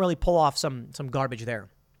 You can't really pull off some garbage there.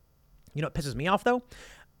 You know what pisses me off, though?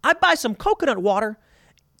 I buy some coconut water,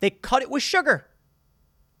 They cut it with sugar.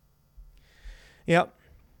 Yep.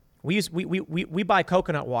 We buy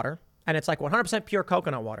coconut water, and it's like 100% pure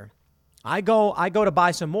coconut water. I go to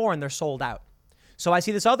buy some more, and they're sold out. So I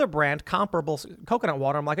see this other brand, comparable coconut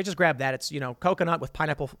water. I'm like, I just grab that. It's, coconut with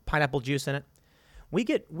pineapple juice in it. We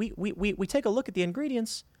take a look at the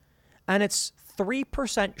ingredients, and it's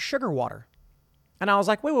 3% sugar water. And I was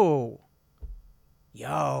like, whoa.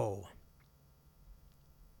 Yo.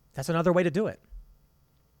 That's another way to do it.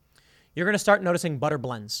 You're going to start noticing butter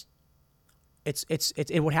blends. It's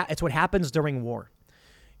what happens during war.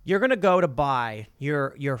 You're going to go to buy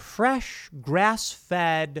your fresh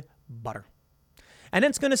grass-fed butter. And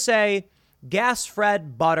it's going to say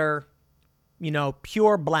gas-fed butter,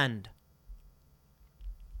 pure blend.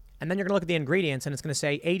 And then you're going to look at the ingredients, and it's going to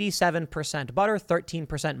say 87% butter,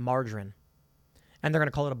 13% margarine. And they're going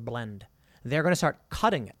to call it a blend. They're going to start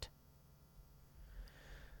cutting it.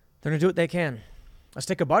 They're going to do what they can. A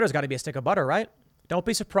stick of butter's got to be a stick of butter, right? Don't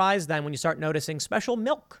be surprised then when you start noticing special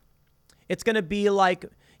milk. It's going to be like,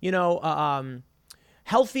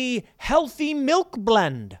 healthy milk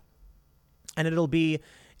blend. And it'll be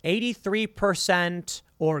 83%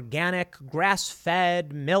 organic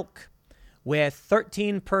grass-fed milk with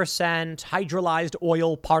 13% hydrolyzed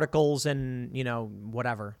oil particles and,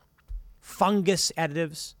 whatever. Fungus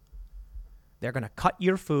additives. They're going to cut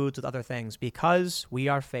your foods with other things because we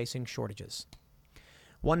are facing shortages.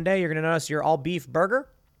 One day you're going to notice your all-beef burger.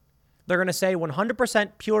 They're going to say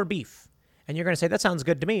 100% pure beef. And you're going to say, that sounds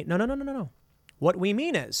good to me. No. What we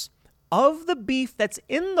mean is, of the beef that's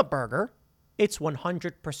in the burger, it's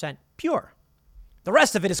 100% pure. The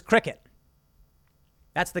rest of it is cricket.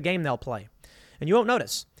 That's the game they'll play. And you won't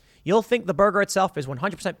notice. You'll think the burger itself is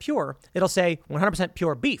 100% pure. It'll say 100%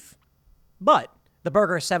 pure beef. But the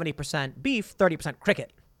burger is 70% beef, 30%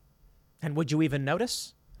 cricket. And would you even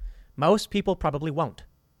notice? Most people probably won't.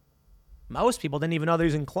 Most people didn't even know they're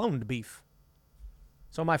using cloned beef.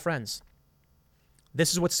 So, my friends,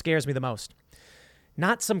 this is what scares me the most.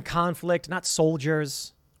 Not some conflict, not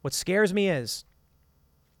soldiers. What scares me is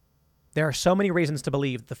there are so many reasons to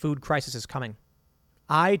believe the food crisis is coming.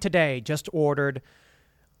 I today just ordered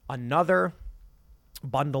another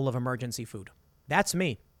bundle of emergency food. That's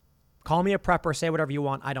me. Call me a prepper, say whatever you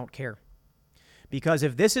want. I don't care. Because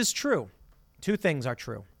if this is true, two things are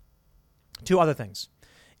true. Two other things.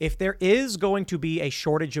 If there is going to be a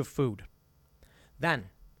shortage of food, then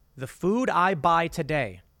the food I buy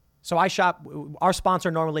today, so I shop, our sponsor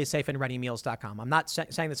normally is safeandreadymeals.com. I'm not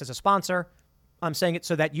saying this as a sponsor. I'm saying it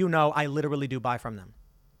so that I literally do buy from them.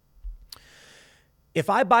 If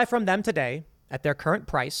I buy from them today at their current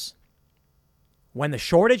price, when the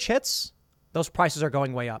shortage hits, those prices are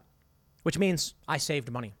going way up, which means I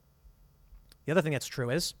saved money. The other thing that's true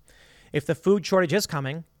is if the food shortage is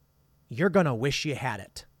coming, you're going to wish you had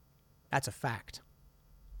it. That's a fact.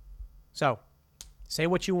 So say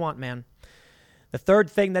what you want, man. The third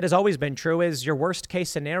thing that has always been true is your worst case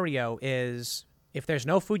scenario is if there's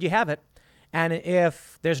no food, you have it. And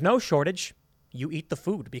if there's no shortage, you eat the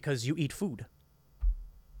food because you eat food.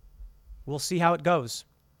 We'll see how it goes.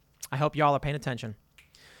 I hope y'all are paying attention.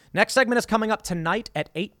 Next segment is coming up tonight at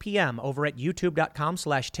 8 p.m. over at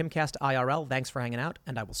youtube.com/TimCastIRL. Thanks for hanging out,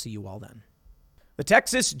 and I will see you all then. The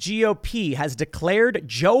Texas GOP has declared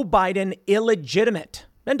Joe Biden illegitimate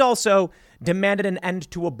and also demanded an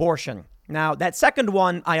end to abortion. Now, that second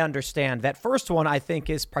one, I understand. That first one, I think,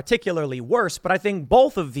 is particularly worse, but I think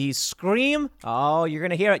both of these scream, oh, you're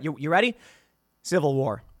going to hear it. You ready? Civil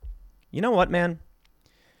war. You know what, man?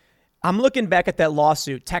 I'm looking back at that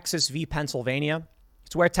lawsuit, Texas v. Pennsylvania.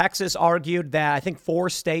 It's where Texas argued that I think 4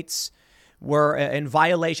 states were in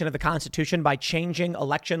violation of the Constitution by changing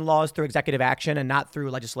election laws through executive action and not through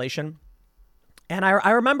legislation. And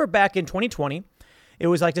I remember back in 2020, it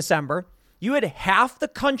was like December, you had half the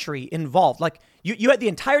country involved. Like you had the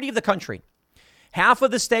entirety of the country. Half of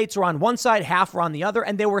the states were on one side, half were on the other,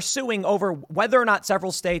 and they were suing over whether or not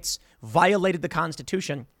several states violated the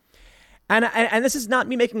Constitution. And this is not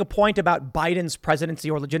me making a point about Biden's presidency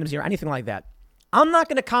or legitimacy or anything like that. I'm not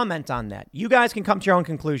going to comment on that. You guys can come to your own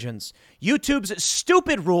conclusions. YouTube's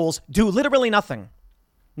stupid rules do literally nothing.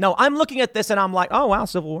 No, I'm looking at this and I'm like, oh, wow,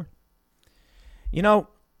 Civil War. You know,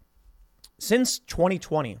 since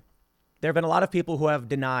 2020, there have been a lot of people who have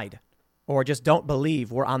denied or just don't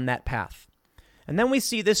believe we're on that path. And then we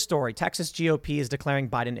see this story. Texas GOP is declaring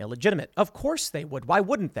Biden illegitimate. Of course they would. Why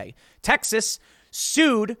wouldn't they? Texas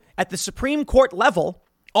sued at the Supreme Court level,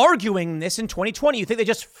 arguing this in 2020. You think they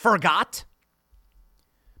just forgot?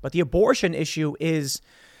 But the abortion issue is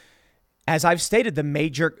as I've stated, the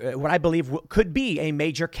major, what I believe could be a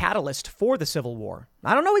major catalyst for the Civil War.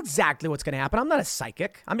 I don't know exactly what's going to happen. I'm not a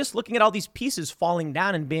psychic. I'm just looking at all these pieces falling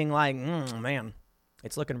down and being like, man,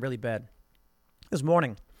 it's looking really bad. This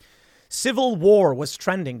morning, Civil War was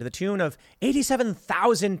trending to the tune of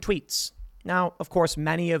 87,000 tweets. Now, of course,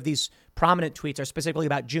 many of these prominent tweets are specifically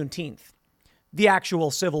about Juneteenth, the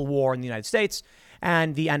actual Civil War in the United States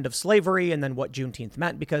and the end of slavery and then what Juneteenth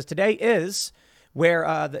meant, because today is where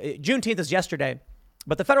Juneteenth is yesterday,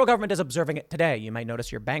 but the federal government is observing it today. You might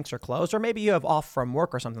notice your banks are closed, or maybe you have off from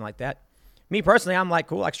work or something like that. Me personally, I'm like,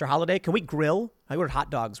 cool, extra holiday. Can we grill? I ordered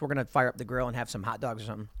hot dogs. We're going to fire up the grill and have some hot dogs or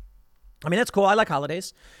something. I mean, that's cool. I like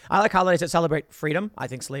holidays. I like holidays that celebrate freedom. I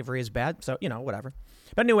think slavery is bad. So, whatever.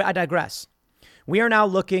 But anyway, I digress. We are now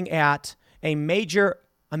looking at a major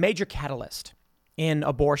catalyst in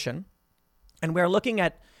abortion. And we're looking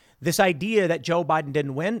at this idea that Joe Biden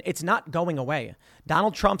didn't win. It's not going away.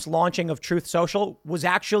 Donald Trump's launching of Truth Social was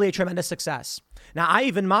actually a tremendous success. Now, I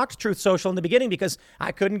even mocked Truth Social in the beginning because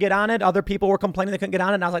I couldn't get on it. Other people were complaining they couldn't get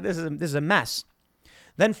on it. And I was like, this is a mess.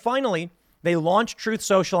 Then finally, they launched Truth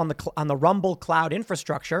Social on the Rumble cloud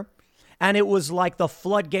infrastructure. And it was like the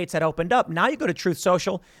floodgates had opened up. Now you go to Truth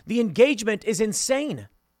Social. The engagement is insane.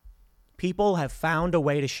 People have found a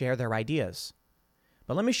way to share their ideas.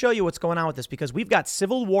 But let me show you what's going on with this, because we've got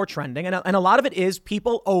Civil War trending, and a lot of it is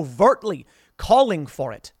people overtly calling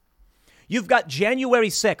for it. You've got January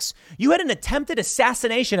 6th. You had an attempted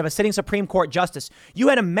assassination of a sitting Supreme Court justice. You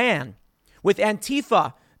had a man with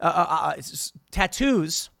Antifa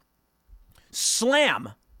tattoos slam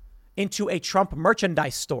into a Trump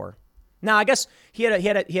merchandise store. Now, I guess he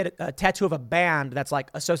had a tattoo of a band that's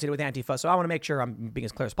like associated with Antifa. So I want to make sure I'm being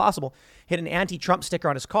as clear as possible. He had an anti-Trump sticker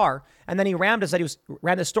on his car. And then he ran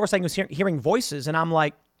the store saying he was hearing voices. And I'm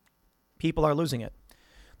like, people are losing it.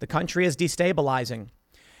 The country is destabilizing.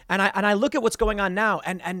 And I look at what's going on now.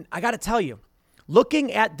 And I got to tell you,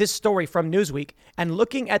 looking at this story from Newsweek and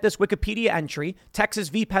looking at this Wikipedia entry, Texas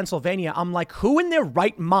v. Pennsylvania, I'm like, who in their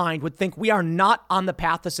right mind would think we are not on the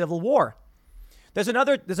path to civil war? There's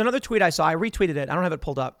another tweet I saw. I retweeted it. I don't have it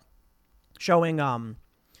pulled up, showing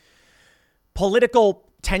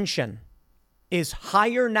political tension is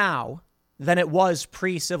higher now than it was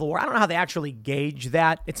pre-Civil War. I don't know how they actually gauge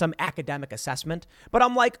that. It's some academic assessment. But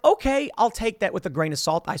I'm like, okay, I'll take that with a grain of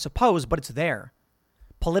salt, I suppose, but it's there.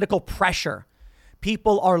 Political pressure.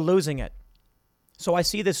 People are losing it. So I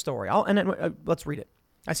see this story. Let's read it.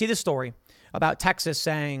 I see this story about Texas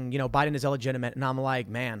saying, Biden is illegitimate. And I'm like,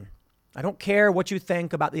 man, I don't care what you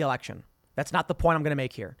think about the election. That's not the point I'm going to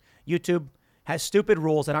make here. YouTube has stupid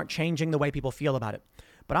rules that aren't changing the way people feel about it.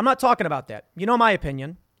 But I'm not talking about that. You know my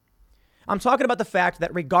opinion. I'm talking about the fact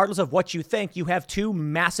that regardless of what you think, you have two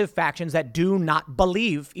massive factions that do not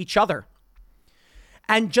believe each other.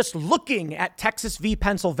 And just looking at Texas v.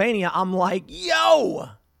 Pennsylvania, I'm like, yo,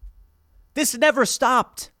 this never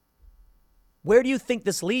stopped. Where do you think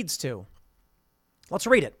this leads to? Let's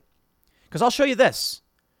read it, because I'll show you this.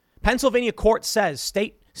 Pennsylvania court says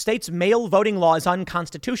state's mail voting law is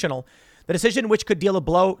unconstitutional. The decision, which could deal a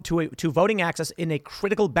blow to voting access in a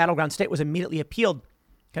critical battleground state, was immediately appealed.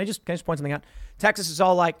 Can I just point something out? Texas is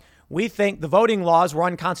all like, we think the voting laws were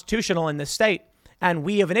unconstitutional in this state, and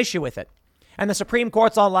we have an issue with it. And the Supreme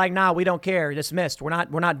Court's all like, nah, we don't care. Dismissed. We're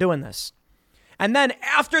not doing this. And then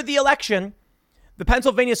after the election, the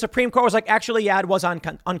Pennsylvania Supreme Court was like, actually, yeah, it was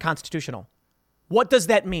unconstitutional. What does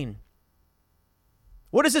that mean?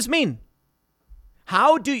 What does this mean?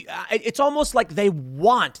 It's almost like they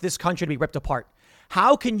want this country to be ripped apart.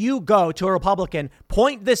 How can you go to a Republican,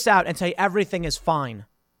 point this out, and say everything is fine?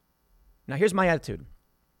 Now, here's my attitude.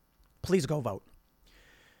 Please go vote.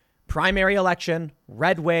 Primary election,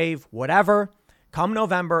 red wave, whatever. Come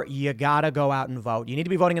November, you got to go out and vote. You need to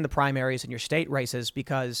be voting in the primaries in your state races,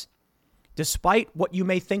 because despite what you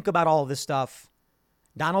may think about all of this stuff,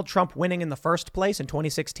 Donald Trump winning in the first place in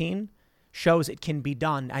 2016 shows it can be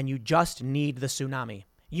done, and you just need the tsunami.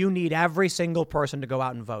 You need every single person to go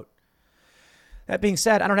out and vote. That being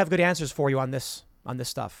said, I don't have good answers for you on this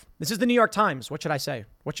stuff. This is the New York Times. What should I say?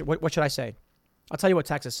 What should I say? I'll tell you what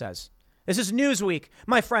Texas says. This is Newsweek.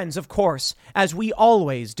 My friends, of course, as we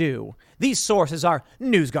always do, these sources are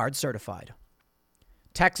NewsGuard certified.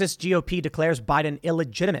 Texas GOP declares Biden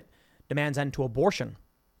illegitimate, demands end to abortion.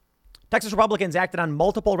 Texas Republicans acted on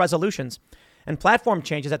multiple resolutions and platform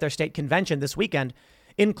changes at their state convention this weekend,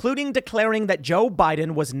 including declaring that Joe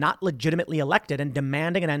Biden was not legitimately elected and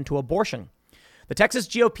demanding an end to abortion. The Texas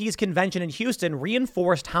GOP's convention in Houston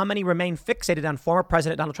reinforced how many remain fixated on former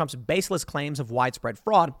President Donald Trump's baseless claims of widespread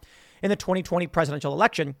fraud in the 2020 presidential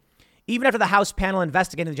election, Even after the House panel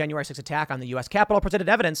investigating the January 6th attack on the U.S. Capitol presented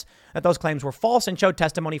evidence that those claims were false and showed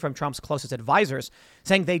testimony from Trump's closest advisors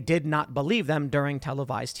saying they did not believe them during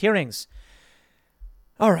televised hearings.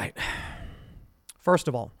 All right. First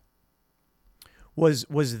of all, was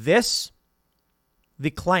this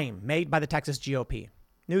the claim made by the Texas GOP?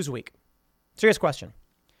 Newsweek. Serious question.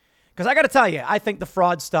 Because I got to tell you, I think the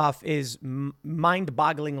fraud stuff is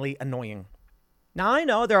mind-bogglingly annoying. Now, I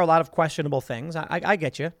know there are a lot of questionable things. I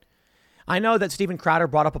get you. I know that Steven Crowder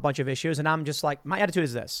brought up a bunch of issues, and I'm just like, my attitude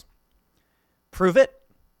is this. Prove it,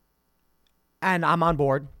 and I'm on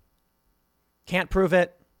board. Can't prove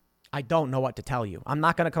it, I don't know what to tell you. I'm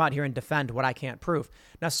not going to come out here and defend what I can't prove.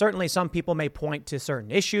 Now, certainly some people may point to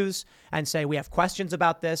certain issues and say we have questions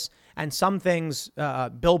about this, and some things,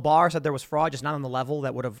 Bill Barr said there was fraud, just not on the level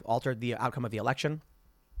that would have altered the outcome of the election.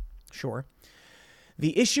 Sure.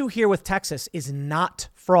 The issue here with Texas is not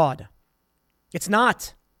fraud. It's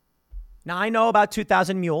not. Now, I know about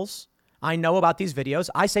 2,000 Mules. I know about these videos.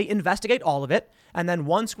 I say investigate all of it. And then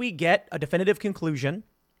once we get a definitive conclusion,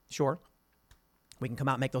 sure, we can come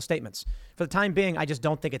out and make those statements. For the time being, I just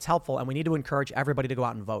don't think it's helpful. And we need to encourage everybody to go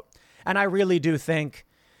out and vote. And I really do think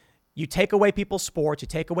you take away people's sports, you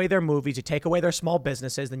take away their movies, you take away their small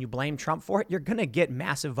businesses, then you blame Trump for it. You're going to get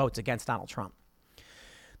massive votes against Donald Trump.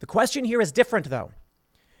 The question here is different, though.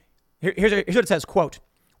 Here's what it says, quote,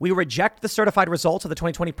 "We reject the certified results of the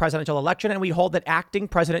 2020 presidential election, and we hold that acting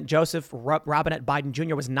President Joseph Robinette Biden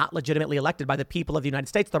Jr. was not legitimately elected by the people of the United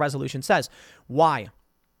States," the resolution says. Why?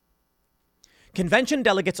 Convention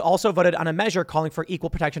delegates also voted on a measure calling for equal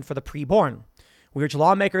protection for the preborn. We urge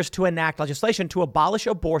lawmakers to enact legislation to abolish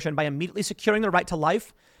abortion by immediately securing the right to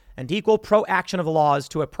life and equal pro-action of the laws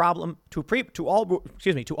to all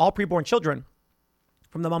preborn children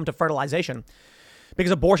from the moment of fertilization,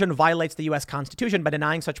 because abortion violates the U.S. Constitution by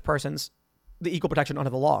denying such persons the equal protection under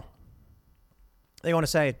the law. They want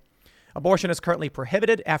to say abortion is currently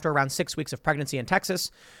prohibited after around 6 weeks of pregnancy in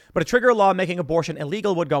Texas, but a trigger law making abortion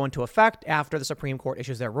illegal would go into effect after the Supreme Court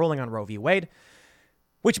issues their ruling on Roe v. Wade,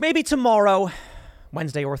 which may be tomorrow,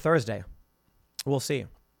 Wednesday or Thursday. We'll see.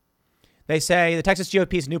 They say the Texas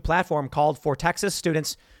GOP's new platform called for Texas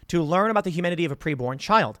students to learn about the humanity of a preborn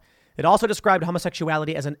child. It also described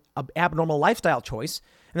homosexuality as an abnormal lifestyle choice,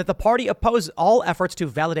 and that the party opposed all efforts to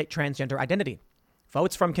validate transgender identity.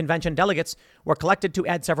 Votes from convention delegates were collected to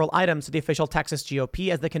add several items to the official Texas GOP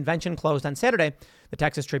as the convention closed on Saturday, the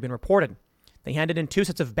Texas Tribune reported. They handed in 2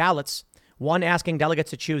 sets of ballots, one asking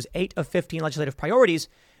delegates to choose 8 of 15 legislative priorities,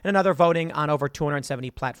 and another voting on over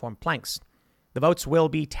 270 platform planks. The votes will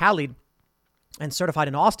be tallied and certified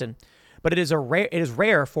in Austin, but it is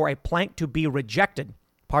rare for a plank to be rejected.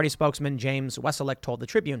 Party spokesman James Weselick told the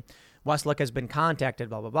Tribune. Weselick has been contacted,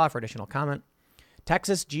 blah, blah, blah, for additional comment.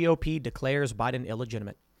 Texas GOP declares Biden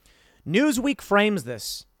illegitimate. Newsweek frames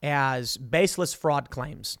this as baseless fraud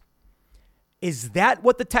claims. Is that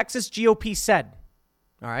what the Texas GOP said?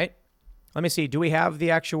 All right. Let me see. Do we have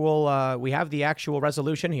the actual, we have the actual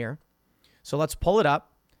resolution here. So let's pull it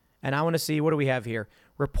up. And I want to see, what do we have here?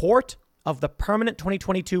 Report of the Permanent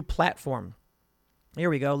 2022 Platform. Here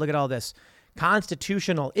we go. Look at all this.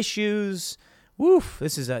 Constitutional issues. Woof.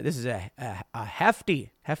 This is a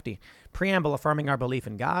hefty preamble affirming our belief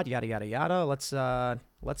in God. Yada, yada, yada. Let's,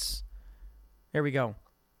 here we go.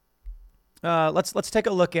 Let's take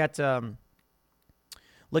a look at,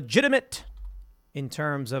 legitimate in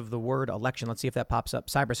terms of the word election. Let's see if that pops up.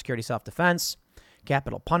 Cybersecurity, self-defense,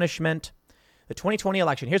 capital punishment. The 2020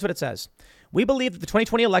 election. Here's what it says. We believe that the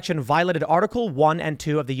 2020 election violated Article 1 and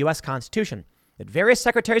 2 of the U.S. Constitution, that various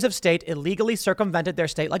secretaries of state illegally circumvented their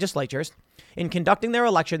state legislatures in conducting their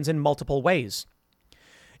elections in multiple ways,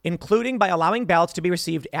 including by allowing ballots to be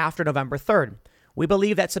received after November 3rd. We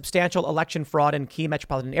believe that substantial election fraud in key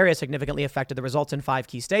metropolitan areas significantly affected the results in 5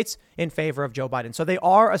 key states in favor of Joe Biden. So they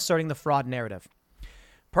are asserting the fraud narrative.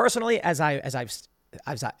 Personally, as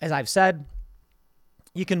I've said,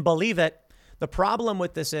 you can believe it. The problem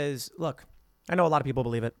with this is, look, I know a lot of people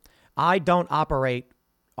believe it. I don't operate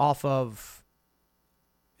off of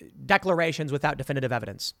declarations without definitive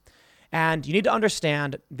evidence. And you need to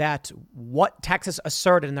understand that what Texas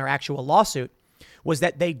asserted in their actual lawsuit was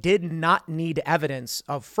that they did not need evidence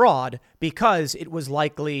of fraud because it was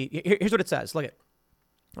likely. Here's what it says. Look at.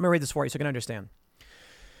 Let me read this for you so you can understand.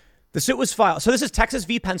 The suit was filed. So this is Texas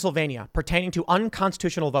v. Pennsylvania pertaining to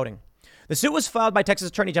unconstitutional voting. The suit was filed by Texas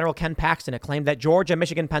Attorney General Ken Paxton. It claimed that Georgia,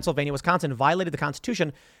 Michigan, Pennsylvania, Wisconsin violated the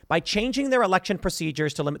Constitution by changing their election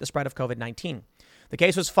procedures to limit the spread of COVID-19. The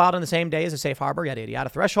case was filed on the same day as the safe harbor, yada, yada, yada,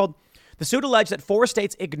 threshold. The suit alleged that 4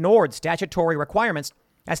 states ignored statutory requirements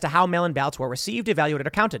as to how mail-in ballots were received, evaluated,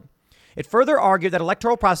 or counted. It further argued that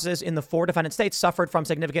electoral processes in the 4 defendant states suffered from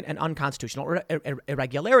significant and unconstitutional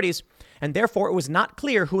irregularities, and therefore it was not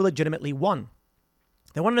clear who legitimately won.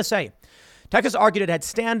 They wanted to say, Texas argued it had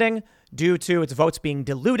standing due to its votes being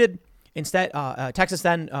diluted. Instead, Texas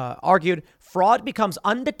then argued fraud becomes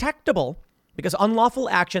undetectable because unlawful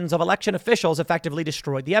actions of election officials effectively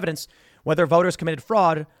destroyed the evidence. Whether voters committed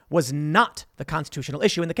fraud was not the constitutional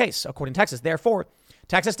issue in the case, according to Texas. Therefore,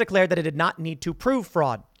 Texas declared that it did not need to prove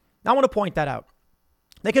fraud. Now, I want to point that out.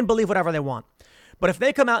 They can believe whatever they want. But if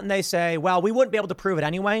they come out and they say, well, we wouldn't be able to prove it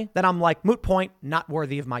anyway, then I'm like, moot point, not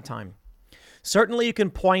worthy of my time. Certainly, you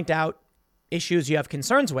can point out issues you have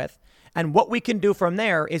concerns with. And what we can do from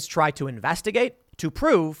there is try to investigate, to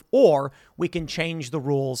prove, or we can change the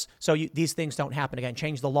rules so these things don't happen again,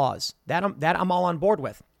 change the laws. That I'm all on board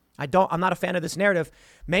with. I'm not a fan of this narrative,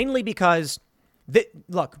 mainly because,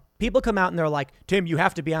 look, people come out and they're like, Tim, you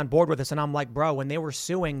have to be on board with this. And I'm like, bro, when they were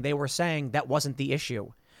suing, they were saying that wasn't the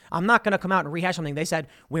issue. I'm not going to come out and rehash something they said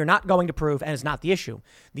we're not going to prove, and it's not the issue.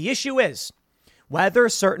 The issue is whether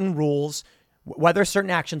certain rules, whether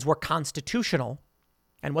certain actions were constitutional,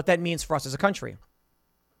 and what that means for us as a country.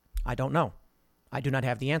 I don't know. I do not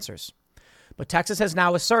have the answers. But Texas has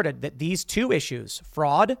now asserted that these two issues,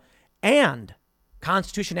 fraud and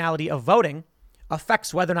constitutionality of voting,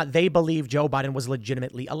 affects whether or not they believe Joe Biden was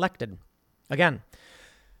legitimately elected. Again,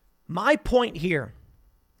 my point here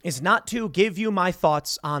is not to give you my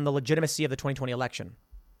thoughts on the legitimacy of the 2020 election.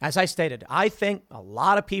 As I stated, I think a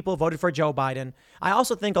lot of people voted for Joe Biden. I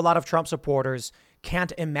also think a lot of Trump supporters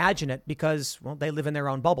can't imagine it because, well, they live in their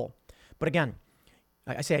own bubble. But again,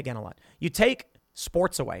 I say again a lot. You take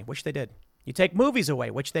sports away, which they did. You take movies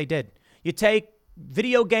away, which they did. You take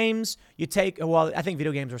video games. You take, well, I think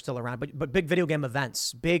video games are still around, but big video game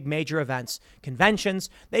events, big major events,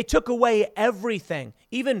 conventions. They took away everything,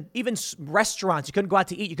 even restaurants. You couldn't go out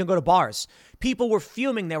to eat. You couldn't go to bars. People were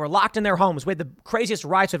fuming. They were locked in their homes. We had the craziest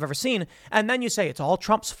riots I've ever seen. And then you say it's all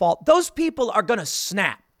Trump's fault. Those people are going to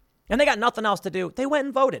snap. And they got nothing else to do. They went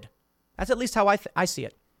and voted. That's at least how I see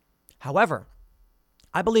it. However,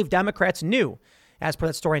 I believe Democrats knew, as per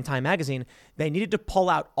that story in Time magazine, they needed to pull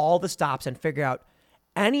out all the stops and figure out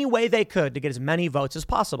any way they could to get as many votes as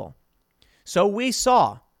possible. So we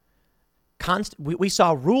saw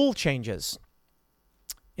rule changes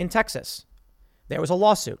in Texas. There was a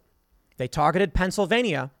lawsuit. They targeted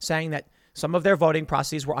Pennsylvania, saying that some of their voting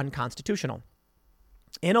processes were unconstitutional.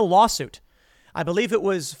 In a lawsuit, I believe it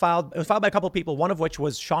was filed by a couple of people, one of which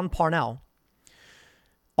was Sean Parnell,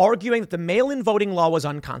 arguing that the mail-in voting law was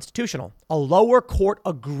unconstitutional. A lower court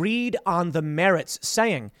agreed on the merits,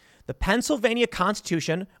 saying the Pennsylvania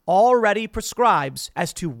Constitution already prescribes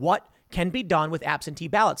as to what can be done with absentee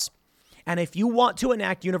ballots. And if you want to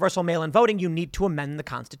enact universal mail-in voting, you need to amend the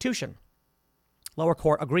Constitution. Lower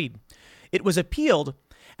court agreed. It was appealed,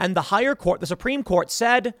 and the higher court, the Supreme Court,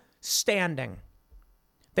 said standing.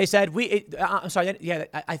 They said,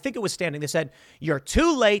 I think it was standing. They said, you're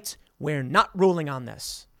too late. We're not ruling on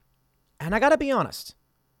this. And I got to be honest,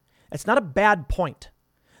 it's not a bad point.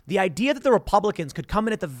 The idea that the Republicans could come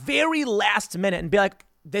in at the very last minute and be like,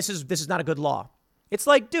 this is not a good law. It's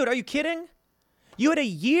like, dude, are you kidding? You had a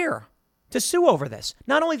year to sue over this.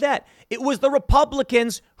 Not only that, it was the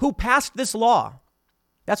Republicans who passed this law.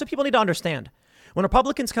 That's what people need to understand. When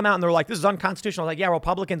Republicans come out and they're like, this is unconstitutional, like, yeah,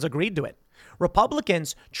 Republicans agreed to it.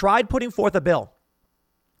 Republicans tried putting forth a bill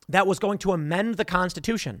that was going to amend the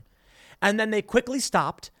Constitution. And then they quickly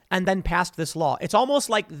stopped and then passed this law. It's almost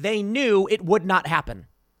like they knew it would not happen.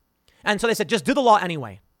 And so they said, just do the law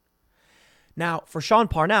anyway. Now, for Sean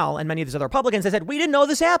Parnell and many of these other Republicans, they said, we didn't know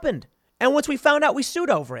this happened. And once we found out, we sued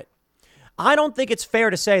over it. I don't think it's fair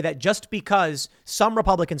to say that just because some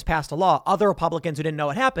Republicans passed a law, other Republicans who didn't know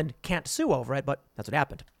it happened can't sue over it, but that's what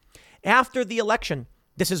happened. After the election,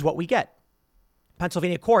 this is what we get.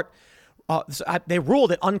 Pennsylvania court, they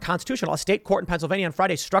ruled it unconstitutional. A state court in Pennsylvania on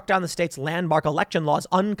Friday struck down the state's landmark election laws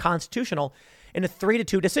unconstitutional in a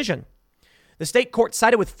 3-2 decision. The state court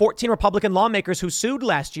sided with 14 Republican lawmakers who sued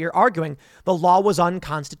last year, arguing the law was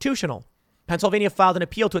unconstitutional. Pennsylvania filed an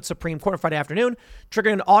appeal to its Supreme Court on Friday afternoon,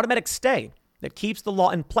 triggering an automatic stay that keeps the law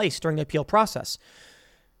in place during the appeal process.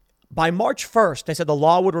 By March 1st, they said the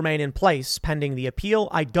law would remain in place pending the appeal.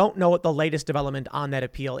 I don't know what the latest development on that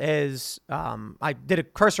appeal is. I did a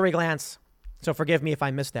cursory glance, so forgive me if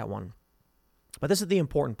I missed that one. But this is the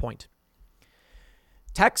important point.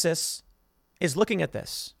 Texas is looking at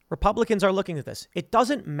this. Republicans are looking at this. It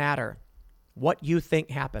doesn't matter what you think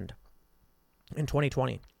happened in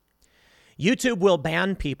 2020. YouTube will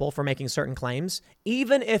ban people for making certain claims,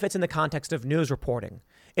 even if it's in the context of news reporting.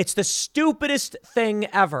 It's the stupidest thing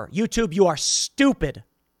ever. YouTube, you are stupid.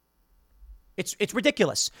 It's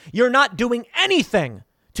ridiculous. You're not doing anything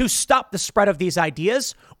to stop the spread of these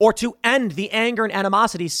ideas or to end the anger and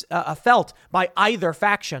animosity felt by either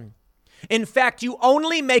faction. In fact, you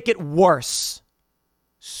only make it worse.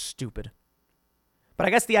 Stupid. But I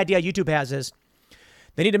guess the idea YouTube has is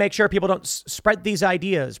they need to make sure people don't spread these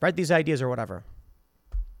ideas or whatever.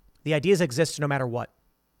 The ideas exist no matter what.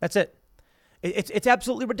 That's it. It's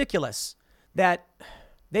absolutely ridiculous that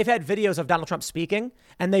they've had videos of Donald Trump speaking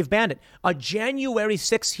and they've banned it. A January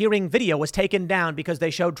 6th hearing video was taken down because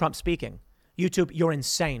they showed Trump speaking. YouTube, you're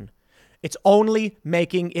insane. It's only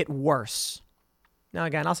making it worse. Now,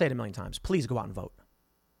 again, I'll say it a million times. Please go out and vote.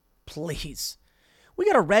 Please. We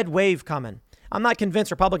got a red wave coming. I'm not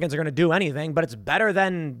convinced Republicans are going to do anything, but it's better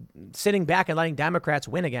than sitting back and letting Democrats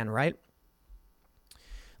win again, right?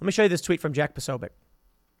 Let me show you this tweet from Jack Posobiec.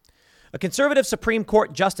 A conservative Supreme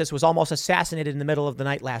Court justice was almost assassinated in the middle of the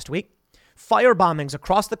night last week. Fire bombings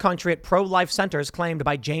across the country at pro-life centers claimed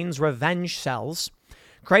by Jane's revenge cells.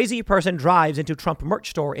 Crazy person drives into Trump merch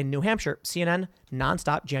store in New Hampshire. CNN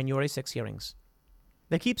nonstop January 6 hearings.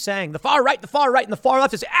 They keep saying the far right, and the far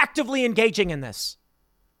left is actively engaging in this.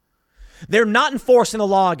 They're not enforcing the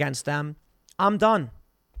law against them. I'm done.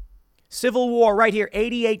 Civil war right here,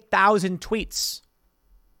 88,000 tweets.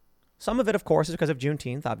 Some of it, of course, is because of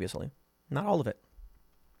Juneteenth, obviously. Not all of it.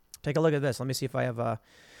 Take a look at this. Let me see if I have...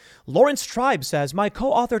 Lawrence Tribe says, my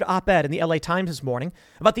co-authored op-ed in the LA Times this morning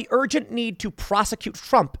about the urgent need to prosecute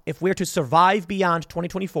Trump if we're to survive beyond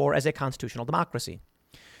 2024 as a constitutional democracy.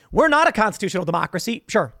 We're not a constitutional democracy.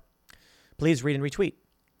 Sure. Please read and retweet.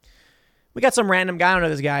 We got some random guy, I don't know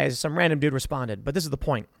this guy is, some random dude responded, but this is the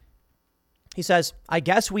point. He says, I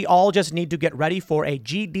guess we all just need to get ready for a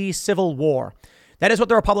GD civil war. That is what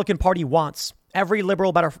the Republican Party wants. Every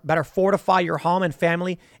liberal better fortify your home and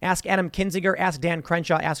family. Ask Adam Kinzinger, ask Dan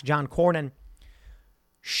Crenshaw, ask John Cornyn.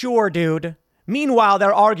 Sure, dude. Meanwhile,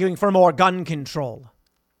 they're arguing for more gun control.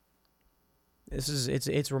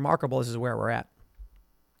 It's remarkable. This is where we're at.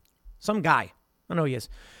 Some guy, I don't know who he is.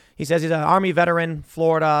 He says he's an Army veteran,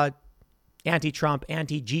 Florida, anti-Trump,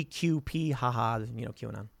 anti-GQP, haha,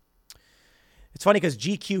 QAnon. It's funny because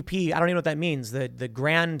GQP, I don't even know what that means. The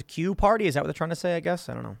Grand Q Party, is that what they're trying to say, I guess?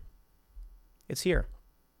 I don't know. It's here.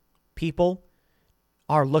 People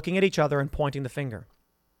are looking at each other and pointing the finger.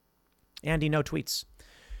 Andy, no tweets.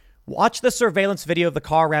 Watch the surveillance video of the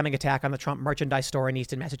car ramming attack on the Trump merchandise store in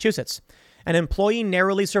Easton, Massachusetts. An employee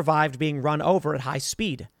narrowly survived being run over at high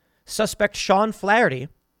speed. Suspect Sean Flaherty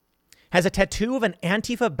has a tattoo of an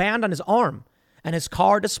Antifa band on his arm, and his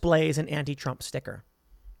car displays an anti-Trump sticker.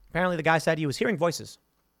 Apparently, the guy said he was hearing voices.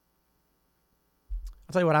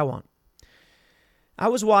 I'll tell you what I want. I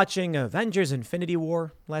was watching Avengers Infinity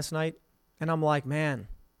War last night, and I'm like, man,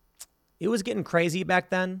 it was getting crazy back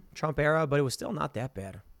then, Trump era, but it was still not that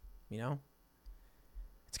bad,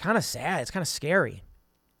 It's kind of sad. It's kind of scary.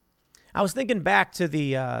 I was thinking back to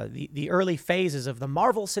the early phases of the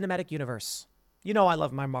Marvel Cinematic Universe. I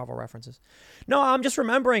love my Marvel references. No, I'm just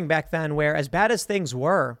remembering back then where, as bad as things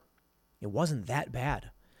were, it wasn't that bad.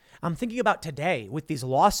 I'm thinking about today with these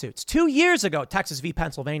lawsuits. 2 years ago, Texas v.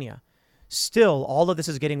 Pennsylvania. Still, all of this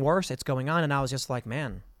is getting worse. It's going on. And I was just like,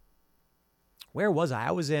 man, where was I?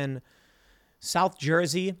 I was in South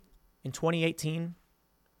Jersey in 2018.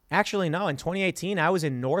 Actually, no, in 2018, I was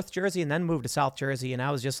in North Jersey and then moved to South Jersey. And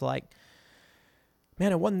I was just like,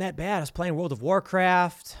 man, it wasn't that bad. I was playing World of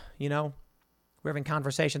Warcraft, We're having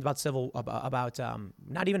conversations about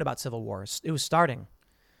not even about civil wars. It was starting.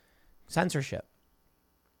 Censorship.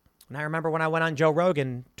 And I remember when I went on Joe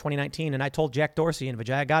Rogan 2019 and I told Jack Dorsey and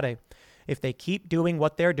Vijay Gadde, if they keep doing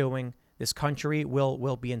what they're doing, this country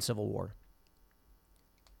will be in civil war.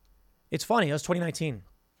 It's funny. It was 2019.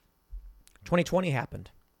 2020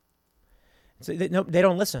 happened. So they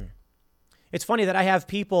don't listen. It's funny that I have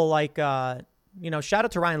people like, shout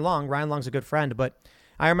out to Ryan Long. Ryan Long's a good friend, but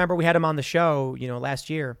I remember we had him on the show, last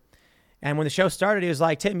year. And when the show started, he was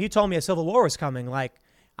like, Tim, you told me a civil war was coming. Like,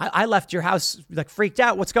 I left your house, like, freaked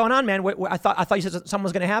out. What's going on, man? I thought you said something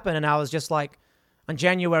was going to happen. And I was just like, on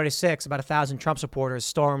January 6th, about 1,000 Trump supporters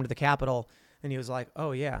stormed the Capitol. And he was like,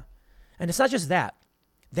 oh, yeah. And it's not just that.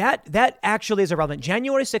 That actually is irrelevant.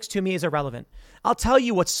 January 6th to me is irrelevant. I'll tell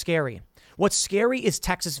you what's scary. What's scary is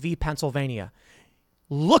Texas v. Pennsylvania.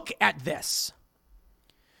 Look at this.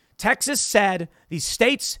 Texas said these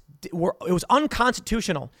states it was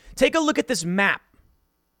unconstitutional. Take a look at this map.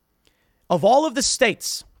 Of all of the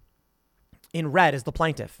states, in red is the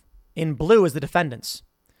plaintiff, in blue is the defendants.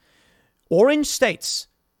 Orange states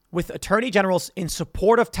with attorney generals in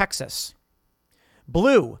support of Texas.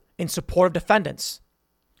 Blue in support of defendants.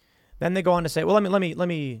 Then they go on to say, well, let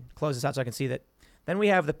me close this out so I can see that Then we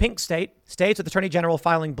have the pink states with Attorney General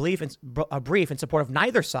filing a brief in support of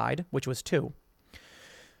neither side, which was 2.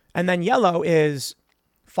 And then yellow is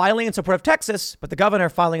filing in support of Texas, but the governor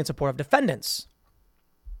filing in support of defendants.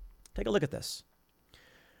 Take a look at this.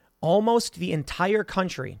 Almost the entire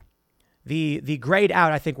country, the grayed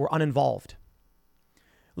out, I think, were uninvolved.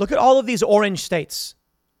 Look at all of these orange states.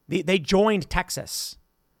 They joined Texas.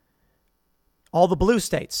 All the blue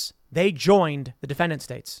states, they joined the defendant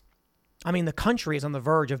states. I mean, the country is on the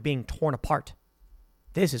verge of being torn apart.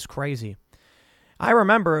 This is crazy. I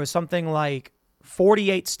remember it was something like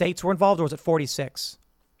 48 states were involved, or was it 46?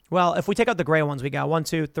 Well, if we take out the gray ones, we got 1,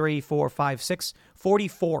 2, 3, 4, 5, 6,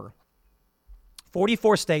 44.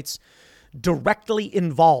 44 states directly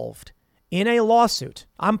involved in a lawsuit.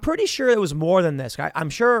 I'm pretty sure it was more than this. I'm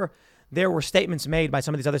sure there were statements made by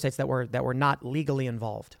some of these other states that were not legally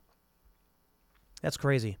involved. That's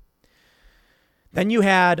crazy. Then you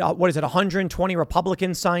had, 120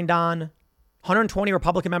 Republicans signed on. 120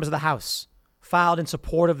 Republican members of the House filed in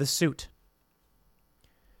support of the suit.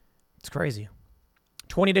 It's crazy.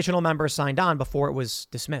 20 additional members signed on before it was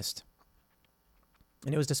dismissed.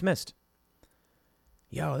 And it was dismissed.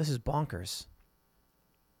 Yo, this is bonkers.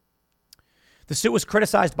 The suit was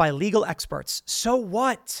criticized by legal experts. So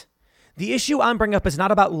what? The issue I'm bringing up is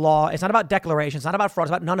not about law. It's not about declarations. It's not about fraud.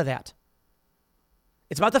 It's about none of that.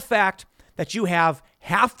 It's about the fact that you have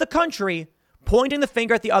half the country pointing the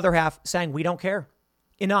finger at the other half saying, we don't care.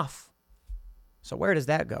 Enough. So where does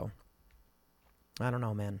that go? I don't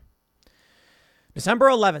know, man. December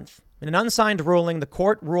 11th, in an unsigned ruling, the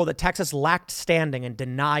court ruled that Texas lacked standing and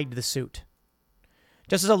denied the suit.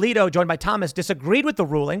 Justice Alito, joined by Thomas, disagreed with the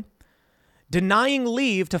ruling, denying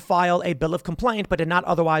leave to file a bill of complaint, but did not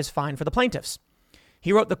otherwise fine for the plaintiffs.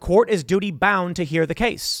 He wrote, the court is duty bound to hear the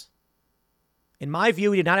case. In my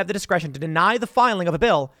view, we did not have the discretion to deny the filing of a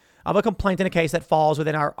bill of a complaint in a case that falls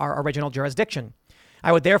within our original jurisdiction.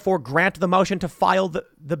 I would therefore grant the motion to file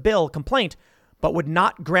the bill complaint, but would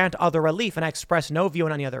not grant other relief, and I express no view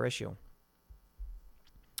on any other issue.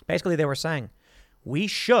 Basically, they were saying, we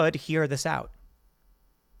should hear this out.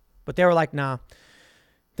 But they were like, nah.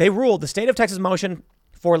 They ruled the state of Texas motion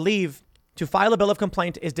for leave to file a bill of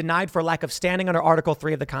complaint is denied for lack of standing under Article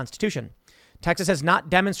 3 of the Constitution. Texas has not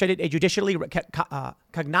demonstrated a judicially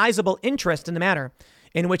cognizable interest in the manner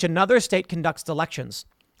in which another state conducts elections.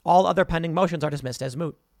 All other pending motions are dismissed as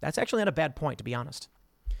moot. That's actually not a bad point, to be honest.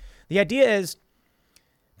 The idea is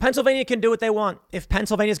Pennsylvania can do what they want. If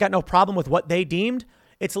Pennsylvania's got no problem with what they deemed,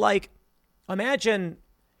 it's like, imagine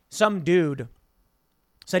some dude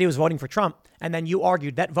said he was voting for Trump, and then you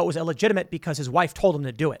argued that vote was illegitimate because his wife told him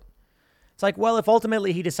to do it. It's like, well, if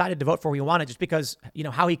ultimately he decided to vote for who he wanted, just because,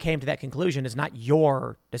 how he came to that conclusion is not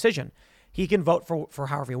your decision. He can vote for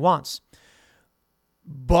however he wants.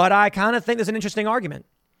 But I kind of think there's an interesting argument.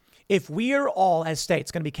 If we're all, as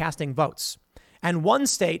states, going to be casting votes, and one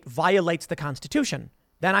state violates the Constitution,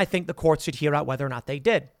 then I think the courts should hear out whether or not they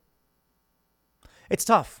did. It's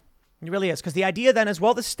tough. It really is. Because the idea then is,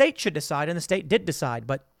 well, the state should decide, and the state did decide.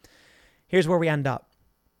 But here's where we end up.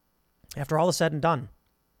 After all is said and done,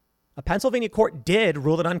 a Pennsylvania court did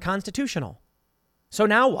rule it unconstitutional. So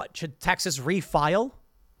now what? Should Texas refile?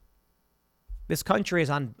 This country is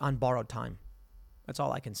on borrowed time. That's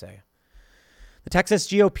all I can say. The Texas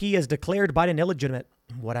GOP has declared Biden illegitimate.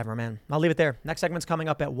 Whatever, man. I'll leave it there. Next segment's coming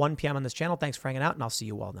up at 1 p.m. on this channel. Thanks for hanging out, and I'll see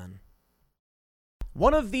you all then.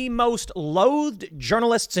 One of the most loathed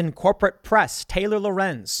journalists in corporate press, Taylor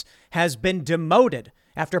Lorenz, has been demoted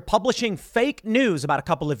after publishing fake news about a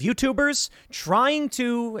couple of YouTubers trying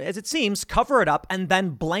to, as it seems, cover it up and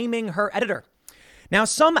then blaming her editor. Now,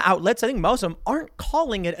 some outlets, I think most of them, aren't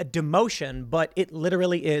calling it a demotion, but it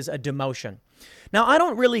literally is a demotion. Now, I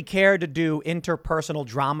don't really care to do interpersonal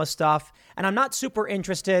drama stuff, and I'm not super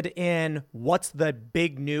interested in what's the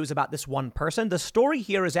big news about this one person. The story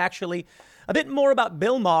here is actually a bit more about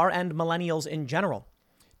Bill Maher and millennials in general.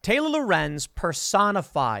 Taylor Lorenz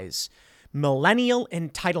personifies millennial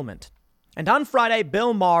entitlement. And on Friday,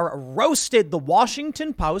 Bill Maher roasted the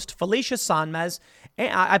Washington Post, Felicia Sonmez,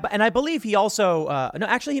 and I believe he also,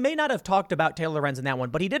 he may not have talked about Taylor Lorenz in that one,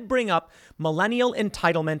 but he did bring up millennial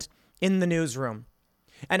entitlement in the newsroom,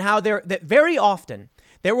 and how that very often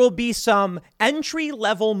there will be some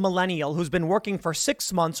entry-level millennial who's been working for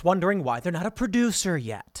 6 months wondering why they're not a producer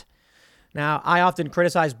yet. Now, I often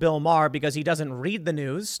criticize Bill Maher because he doesn't read the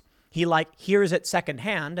news. He hears it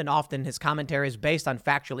secondhand, and often his commentary is based on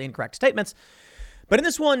factually incorrect statements. But in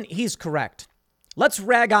this one, he's correct. Let's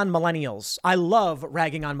rag on millennials. I love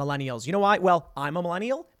ragging on millennials. You know why? Well, I'm a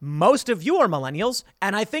millennial. Most of you are millennials.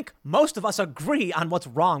 And I think most of us agree on what's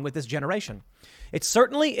wrong with this generation. It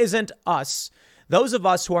certainly isn't us, Those of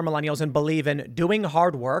us who are millennials and believe in doing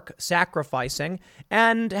hard work, sacrificing,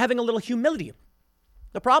 and having a little humility.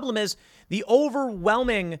 The problem is the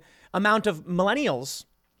overwhelming amount of millennials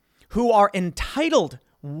who are entitled,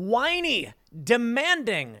 whiny,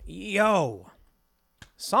 demanding.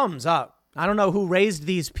 Sums up. I don't know who raised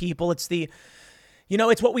these people. It's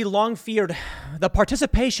what we long feared. The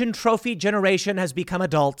participation trophy generation has become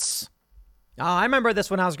adults. I remember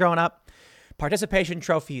this when I was growing up. Participation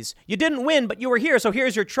trophies. You didn't win, but you were here, so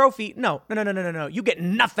here's your trophy. No. You get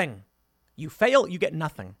nothing. You fail, you get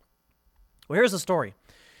nothing. Well, here's the story.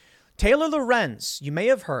 Taylor Lorenz, you may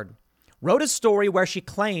have heard, wrote a story where she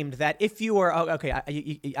claimed that if you were,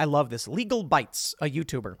 I love this, Legal Bites, a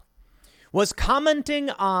YouTuber, was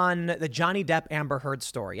commenting on the Johnny Depp Amber Heard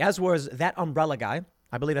story, as was that umbrella guy.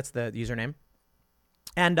 I believe that's the username.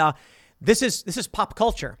 And this is pop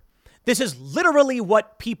culture. This is literally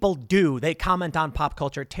what people do. They comment on pop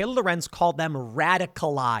culture. Taylor Lorenz called them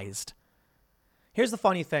radicalized. Here's the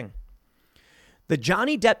funny thing. The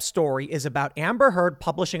Johnny Depp story is about Amber Heard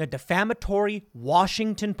publishing a defamatory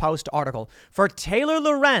Washington Post article. For Taylor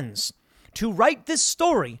Lorenz to write this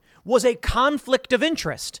story was a conflict of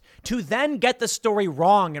interest. To then get the story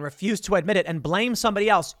wrong and refuse to admit it and blame somebody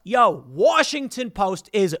else. Washington Post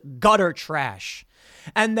is gutter trash.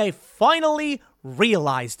 And they finally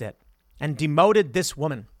realized it and demoted this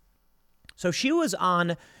woman. So she was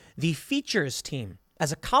on the features team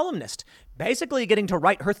as a columnist, basically getting to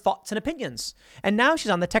write her thoughts and opinions. And now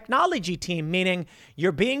she's on the technology team, meaning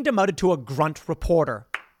you're being demoted to a grunt reporter.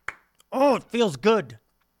 Oh, it feels good.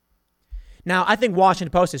 Now, I think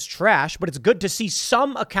Washington Post is trash, but it's good to see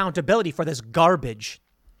some accountability for this garbage.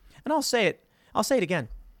 And I'll say it again.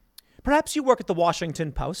 Perhaps you work at the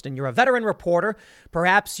Washington Post and you're a veteran reporter.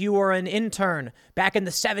 Perhaps you were an intern back in the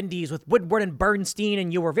 70s with Woodward and Bernstein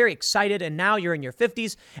and you were very excited, and now you're in your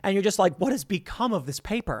 50s and you're just like, what has become of this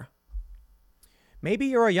paper? Maybe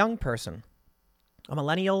you're a young person, a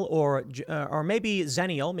millennial or maybe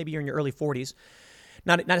zennial. Maybe you're in your early 40s,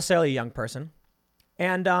 not necessarily a young person.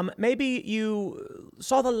 And maybe you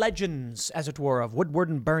saw the legends, as it were, of Woodward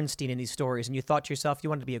and Bernstein in these stories, and you thought to yourself you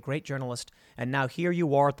wanted to be a great journalist, and now here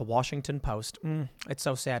you are at the Washington Post. It's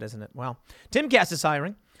so sad, isn't it? Well, Timcast is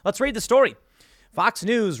hiring. Let's read the story. Fox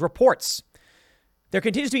News reports there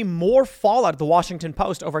continues to be more fallout at the Washington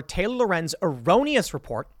Post over Taylor Lorenz's erroneous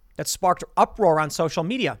report that sparked uproar on social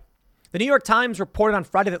media. The New York Times reported on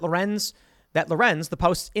Friday that Lorenz, the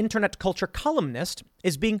Post's internet culture columnist,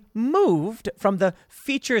 is being moved from the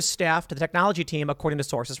features staff to the technology team, according to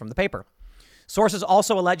sources from the paper. Sources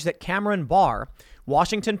also allege that Cameron Barr,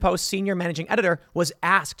 Washington Post senior managing editor, was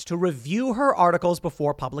asked to review her articles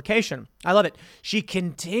before publication. I love it. She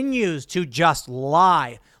continues to just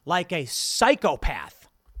lie like a psychopath.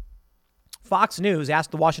 Fox News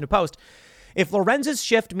asked the Washington Post if Lorenz's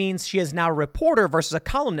shift means she is now a reporter versus a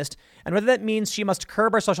columnist, and whether that means she must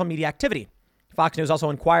curb her social media activity. Fox News also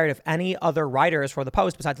inquired if any other writers for the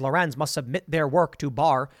Post besides Lorenz must submit their work to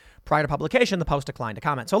Barr prior to publication. The Post declined to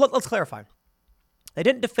comment. So let's clarify. They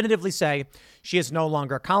didn't definitively say she is no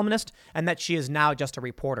longer a columnist and that she is now just a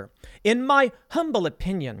reporter. In my humble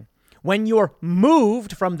opinion, when you're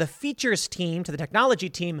moved from the features team to the technology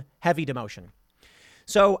team, heavy demotion.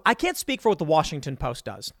 So I can't speak for what the Washington Post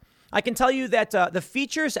does. I can tell you that the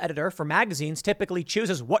features editor for magazines typically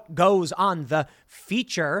chooses what goes on the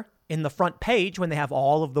feature in the front page when they have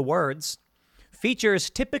all of the words. Features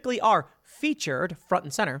typically are featured front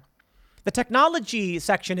and center. The technology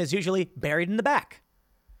section is usually buried in the back.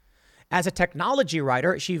 As a technology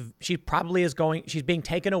writer, she probably she's being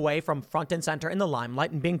taken away from front and center in the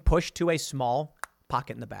limelight and being pushed to a small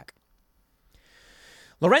pocket in the back.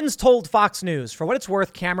 Lorenz told Fox News, for what it's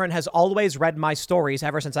worth, Cameron has always read my stories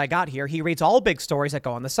ever since I got here. He reads all big stories that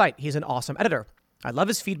go on the site. He's an awesome editor. I love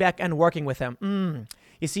his feedback and working with him.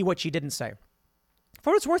 You see what she didn't say.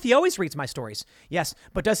 For what it's worth, he always reads my stories. Yes,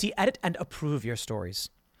 but does he edit and approve your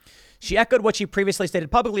stories? She echoed what she previously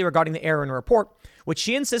stated publicly regarding the error in the report, which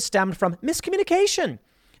she insists stemmed from miscommunication,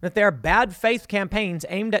 that there are bad faith campaigns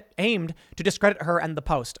aimed to discredit her and the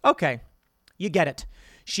Post. Okay, you get it.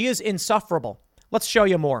 She is insufferable. Let's show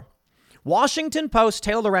you more. Washington Post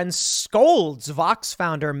Taylor Lorenz scolds Vox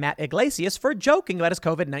founder Matt Yglesias for joking about his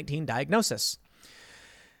COVID-19 diagnosis.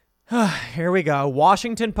 Here we go.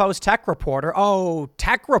 Washington Post tech reporter. Oh,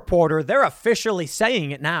 tech reporter. They're officially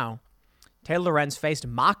saying it now. Taylor Lorenz faced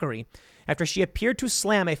mockery after she appeared to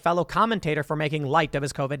slam a fellow commentator for making light of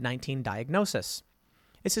his COVID-19 diagnosis.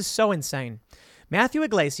 This is so insane. Matthew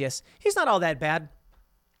Yglesias, he's not all that bad.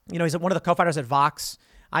 You know, he's one of the co-founders at Vox.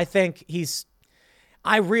 I think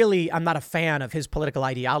I'm not a fan of his political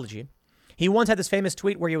ideology. He once had this famous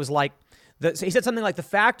tweet where he was like, He said something like the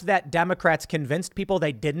fact that Democrats convinced people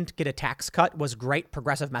they didn't get a tax cut was great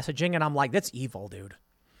progressive messaging. And I'm like, that's evil, dude.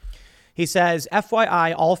 He says,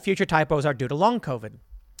 FYI, all future typos are due to long COVID.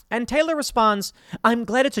 And Taylor responds, I'm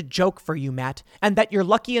glad it's a joke for you, Matt, and that you're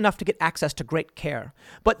lucky enough to get access to great care.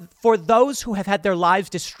 But for those who have had their lives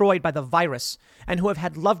destroyed by the virus and who have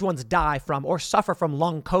had loved ones die from or suffer from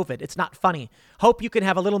long COVID, it's not funny. Hope you can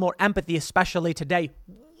have a little more empathy, especially today.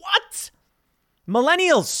 What?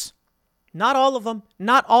 Millennials. Not all of them.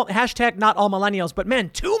 Not all. Hashtag not all millennials. But man,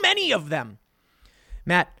 too many of them.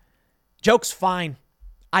 Matt, joke's fine.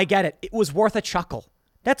 I get it. It was worth a chuckle.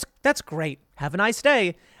 That's great. Have a nice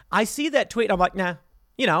day. I see that tweet. I'm like, nah.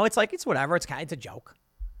 It's like, it's whatever. It's a joke.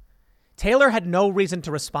 Taylor had no reason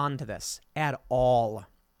to respond to this at all.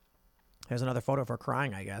 Here's another photo of her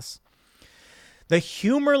crying, I guess. The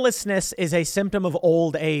humorlessness is a symptom of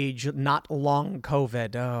old age, not long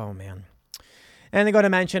COVID. Oh, man. And they go to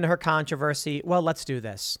mention her controversy. Well, let's do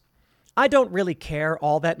this. I don't really care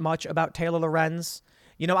all that much about Taylor Lorenz.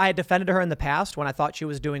 I had defended her in the past when I thought she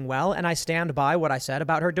was doing well, and I stand by what I said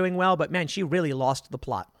about her doing well, but man, she really lost the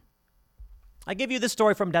plot. I give you this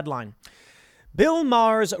story from Deadline. Bill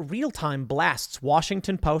Maher's real-time blasts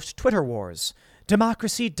Washington Post Twitter wars.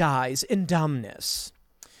 Democracy dies in dumbness.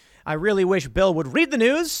 I really wish Bill would read the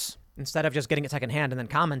news instead of just getting it secondhand and then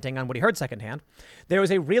commenting on what he heard secondhand. There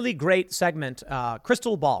was a really great segment,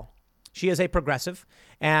 Crystal Ball. She is a progressive.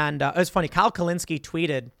 And it was funny. Kyle Kalinske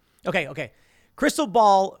tweeted, okay. Crystal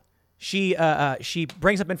Ball, she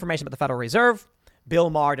brings up information about the Federal Reserve. Bill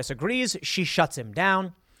Maher disagrees. She shuts him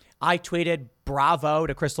down. I tweeted, bravo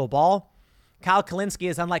to Crystal Ball. Kyle Kalinske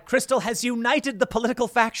is like, Crystal has united the political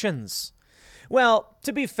factions. Well,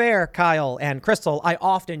 to be fair, Kyle and Crystal, I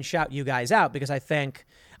often shout you guys out because I think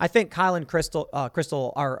Kyle and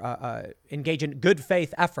Crystal are engage in good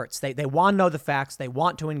faith efforts. They want to know the facts. They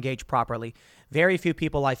want to engage properly. Very few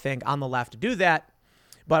people, I think, on the left do that.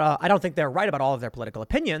 But I don't think they're right about all of their political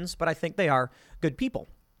opinions, but I think they are good people.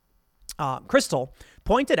 Crystal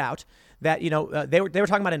pointed out that, they were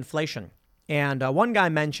talking about inflation. And one guy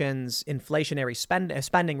mentions inflationary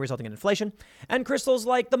spending resulting in inflation. And Crystal's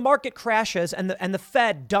like, the market crashes and the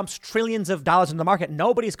Fed dumps trillions of dollars into the market.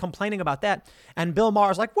 Nobody's complaining about that. And Bill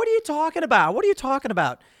Maher's like, what are you talking about? What are you talking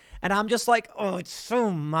about? And I'm just like, oh, it's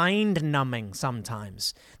so mind-numbing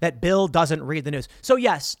sometimes that Bill doesn't read the news. So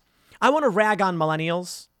yes, I want to rag on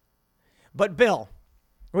millennials. But Bill,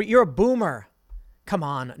 you're a boomer. Come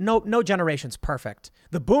on. No generation's perfect.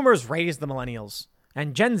 The boomers raised the millennials.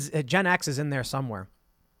 And Gen X is in there somewhere.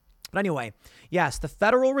 But anyway, yes, the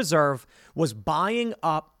Federal Reserve was buying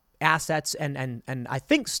up assets and I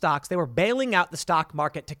think stocks. They were bailing out the stock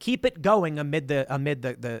market to keep it going amid the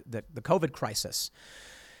COVID crisis.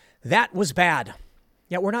 That was bad.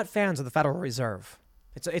 Yeah, we're not fans of the Federal Reserve.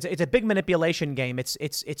 It's a big manipulation game.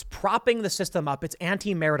 It's propping the system up. It's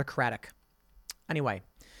anti-meritocratic. Anyway.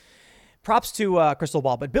 Props to Crystal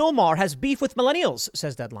Ball, but Bill Maher has beef with millennials,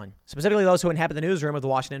 says Deadline, specifically those who inhabit the newsroom of the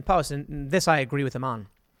Washington Post, and this I agree with him on.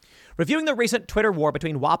 Reviewing the recent Twitter war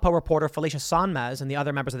between WAPO reporter Felicia Sonmez and the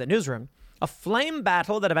other members of the newsroom, a flame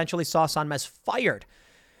battle that eventually saw Sonmez fired,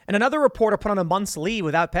 and another reporter put on a month's leave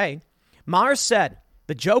without pay, Maher said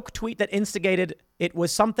the joke tweet that instigated it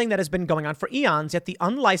was something that has been going on for eons, yet the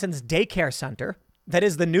unlicensed daycare center, that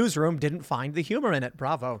is the newsroom, didn't find the humor in it.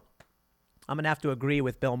 Bravo. I'm going to have to agree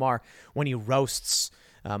with Bill Maher when he roasts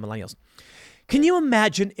millennials. Can you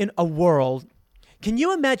imagine a world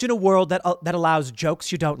that allows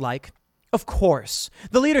jokes you don't like? Of course.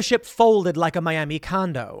 The leadership folded like a Miami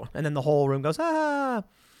condo. And then the whole room goes, ah.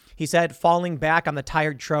 He said, falling back on the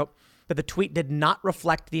tired trope that the tweet did not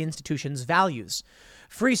reflect the institution's values,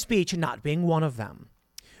 free speech not being one of them.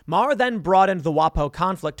 Maher then broadened the WAPO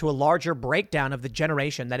conflict to a larger breakdown of the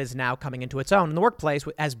generation that is now coming into its own in the workplace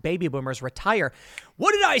as baby boomers retire.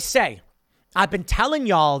 What did I say? I've been telling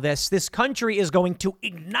y'all this. This country is going to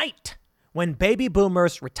ignite when baby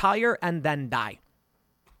boomers retire and then die.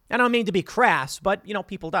 I don't mean to be crass, but,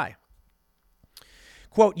 people die.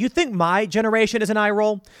 Quote, you think my generation is an eye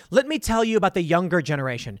roll? Let me tell you about the younger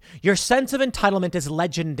generation. Your sense of entitlement is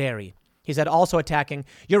legendary. He said, also attacking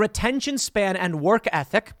your attention span and work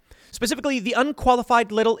ethic, specifically the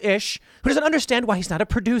unqualified little ish who doesn't understand why he's not a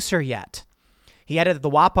producer yet. He added that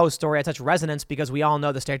the WAPO story had such resonance because we all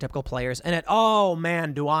know the stereotypical players. And oh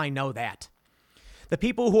man, do I know that. The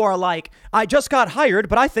people who are like, I just got hired,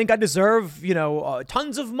 but I think I deserve,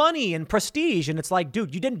 tons of money and prestige. And it's like,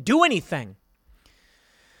 dude, you didn't do anything.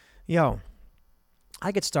 Yo,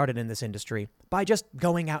 I get started in this industry by just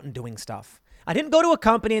going out and doing stuff. I didn't go to a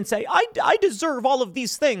company and say, I deserve all of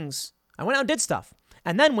these things. I went out and did stuff.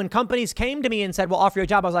 And then when companies came to me and said, we'll offer you a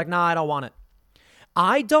job, I was like, nah, I don't want it.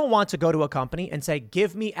 I don't want to go to a company and say,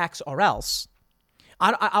 give me X or else.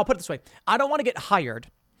 I'll put it this way. I don't want to get hired,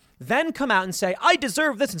 then come out and say, I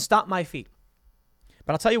deserve this and stomp my feet.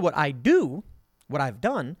 But I'll tell you what I've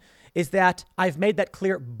done is that I've made that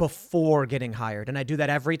clear before getting hired. And I do that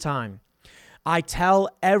every time. I tell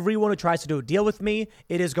everyone who tries to do a deal with me,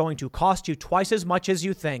 it is going to cost you twice as much as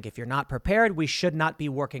you think. If you're not prepared, we should not be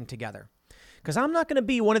working together. Because I'm not going to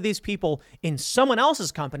be one of these people in someone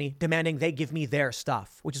else's company demanding they give me their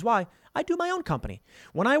stuff, which is why I do my own company.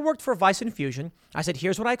 When I worked for Vice Infusion, I said,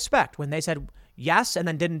 here's what I expect. When they said yes and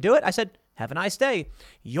then didn't do it, I said, have a nice day.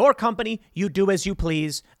 Your company, you do as you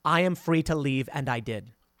please. I am free to leave, and I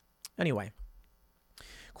did. Anyway,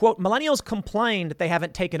 quote, millennials complain that they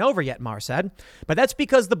haven't taken over yet, Maher said, but that's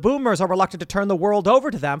because the boomers are reluctant to turn the world over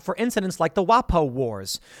to them for incidents like the WAPO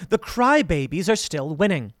wars. The crybabies are still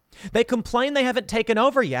winning. They complain they haven't taken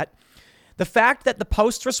over yet. The fact that the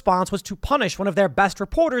Post's response was to punish one of their best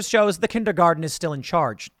reporters shows the kindergarten is still in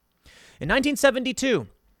charge. In 1972,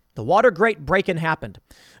 the Watergate break-in happened,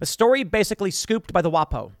 a story basically scooped by the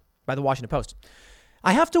WAPO, by the Washington Post.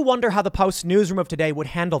 I have to wonder how the Post's newsroom of today would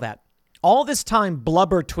handle that. All this time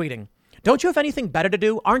blubber tweeting. Don't you have anything better to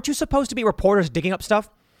do? Aren't you supposed to be reporters digging up stuff?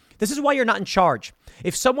 This is why you're not in charge.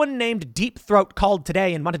 If someone named Deep Throat called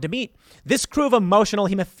today and wanted to meet, this crew of emotional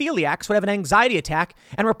hemophiliacs would have an anxiety attack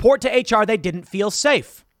and report to HR they didn't feel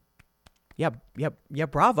safe. Yeah,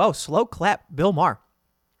 bravo. Slow clap, Bill Maher.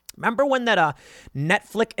 Remember when that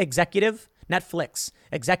Netflix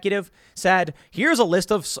executive said, here's a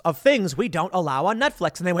list of things we don't allow on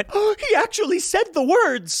Netflix. And they went, oh, he actually said the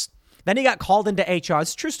words. Then he got called into HR.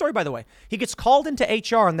 It's a true story, by the way. He gets called into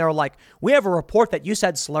HR and they're like, we have a report that you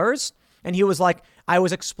said slurs. And he was like, I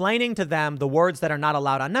was explaining to them the words that are not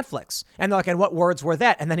allowed on Netflix. And they're like, and what words were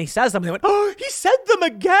that? And then he says them and they went, oh, he said them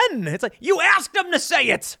again. It's like, you asked him to say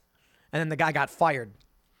it. And then the guy got fired.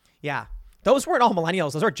 Yeah. Those weren't all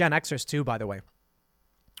millennials. Those are Gen Xers too, by the way.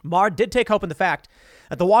 Maher did take hope in the fact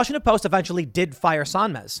that the Washington Post eventually did fire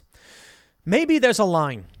Sonmez. Maybe there's a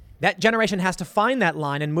line. That generation has to find that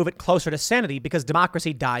line and move it closer to sanity because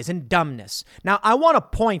democracy dies in dumbness. Now, I want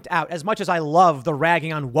to point out, as much as I love the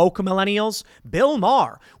ragging on woke millennials, Bill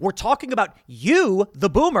Maher, we're talking about you,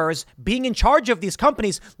 the boomers, being in charge of these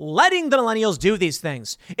companies, letting the millennials do these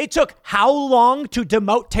things. It took how long to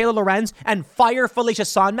demote Taylor Lorenz and fire Felicia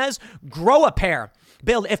Sonmez? Grow a pair.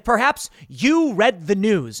 Bill, if perhaps you read the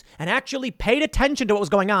news and actually paid attention to what was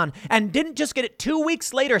going on and didn't just get it 2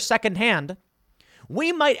 weeks later secondhand,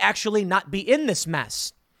 we might actually not be in this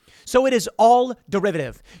mess. So it is all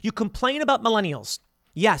derivative. You complain about millennials.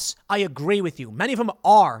 Yes, I agree with you. Many of them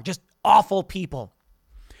are just awful people.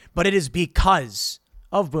 But it is because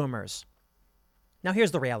of boomers. Now,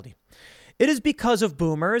 here's the reality. It is because of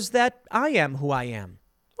boomers that I am who I am.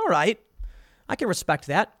 All right. I can respect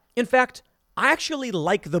that. In fact, I actually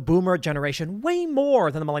like the boomer generation way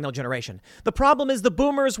more than the millennial generation. The problem is the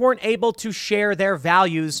boomers weren't able to share their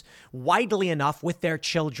values widely enough with their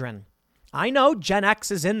children. I know Gen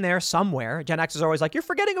X is in there somewhere. Gen X is always like, you're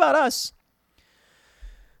forgetting about us.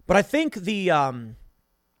 But I think the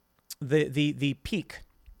peak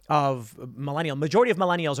of majority of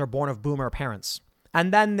millennials are born of boomer parents.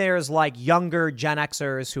 And then there's like younger Gen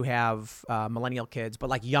Xers who have millennial kids, but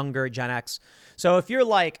like younger Gen X. So if you're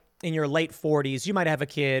like in your late 40s, you might have a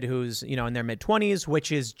kid who's, in their mid 20s,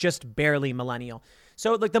 which is just barely millennial.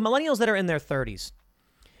 So like the millennials that are in their 30s,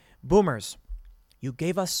 boomers, you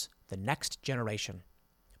gave us the next generation,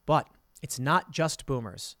 but it's not just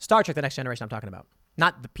boomers. Star Trek, the next generation I'm talking about,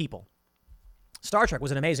 not the people. Star Trek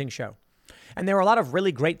was an amazing show. And there were a lot of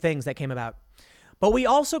really great things that came about, but we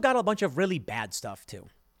also got a bunch of really bad stuff too.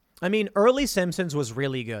 I mean, early Simpsons was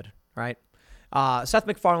really good, right? Seth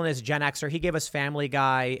MacFarlane is Gen Xer. He gave us Family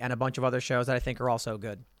Guy and a bunch of other shows that I think are also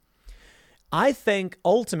good. I think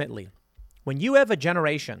ultimately, when you have a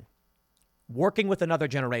generation working with another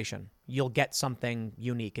generation, you'll get something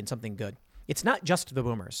unique and something good. It's not just the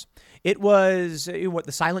boomers. It was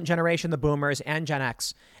the silent generation, the boomers, and Gen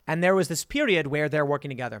X. And there was this period where they're working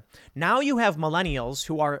together. Now you have millennials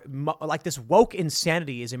who are like this woke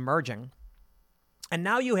insanity is emerging. And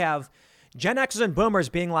now you have Gen Xers and boomers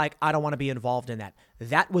being like, I don't want to be involved in that.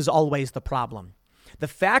 That was always the problem. The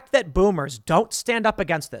fact that boomers don't stand up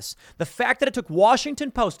against this, the fact that it took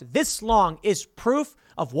Washington Post this long is proof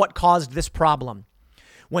of what caused this problem.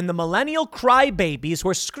 When the millennial crybabies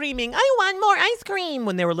were screaming, I want more ice cream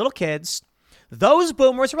when they were little kids, those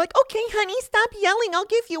boomers were like, okay, honey, stop yelling. I'll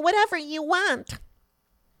give you whatever you want.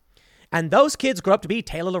 And those kids grew up to be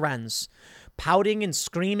Taylor Lorenz. pouting and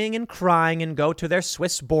screaming and crying and go to their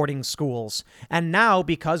Swiss boarding schools. And now,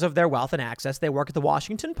 because of their wealth and access, they work at the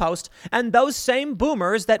Washington Post. And those same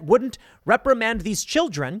boomers that wouldn't reprimand these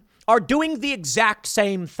children are doing the exact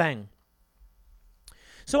same thing.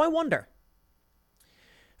 So I wonder,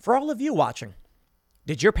 for all of you watching,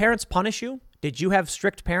 did your parents punish you? Did you have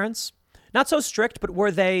strict parents? Not so strict, but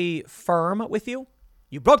were they firm with you?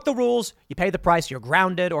 You broke the rules, you pay the price, you're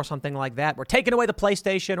grounded or something like that. We're taking away the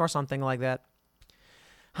PlayStation or something like that.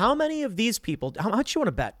 How many of these people, how much you want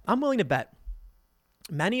to bet? I'm willing to bet.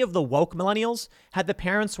 Many of the woke millennials had the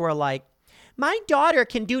parents who were like, my daughter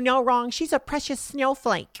can do no wrong. She's a precious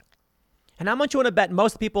snowflake. And how much you want to bet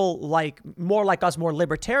most people more like us, more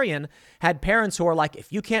libertarian, had parents who are like,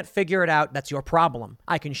 if you can't figure it out, that's your problem.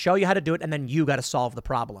 I can show you how to do it, and then you got to solve the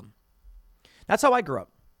problem. That's how I grew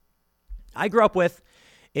up. I grew up with,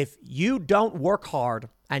 if you don't work hard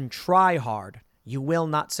and try hard, you will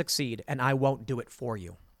not succeed, and I won't do it for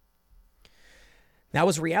you. That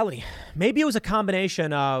was reality. Maybe it was a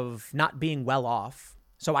combination of not being well off,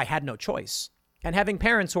 so I had no choice, and having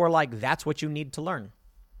parents who are like, that's what you need to learn.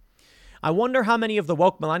 I wonder how many of the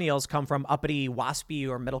woke millennials come from uppity, waspy,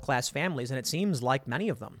 or middle-class families, and it seems like many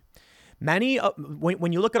of them.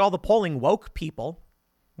 When you look at all the polling, woke people,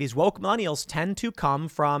 these woke millennials tend to come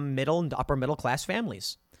from middle and upper middle-class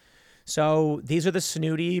families. So these are the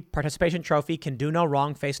snooty, participation trophy, can do no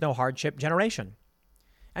wrong, face no hardship generation.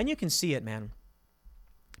 And you can see it, man.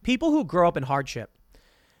 People who grow up in hardship,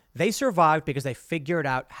 they survived because they figured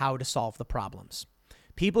out how to solve the problems.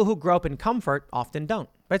 People who grow up in comfort often don't.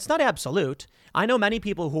 But it's not absolute. I know many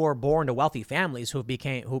people who are born to wealthy families who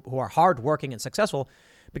are hardworking and successful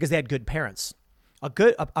because they had good parents.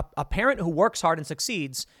 A parent who works hard and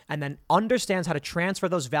succeeds and then understands how to transfer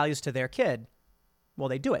those values to their kid, well,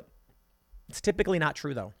 they do it. It's typically not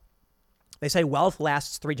true, though. They say wealth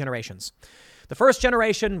lasts 3 generations. The first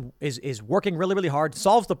generation is working really, really hard,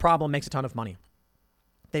 solves the problem, makes a ton of money.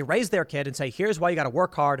 They raise their kid and say, here's why you got to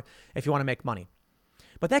work hard if you want to make money.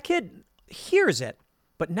 But that kid hears it,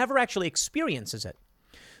 but never actually experiences it.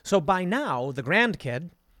 So by now, the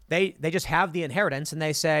grandkid, they just have the inheritance and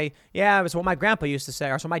they say, yeah, it's what my grandpa used to say,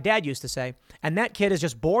 or it's what my dad used to say. And that kid is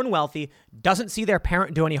just born wealthy, doesn't see their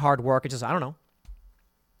parent do any hard work. It's just, I don't know.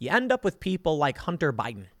 You end up with people like Hunter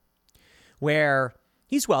Biden, where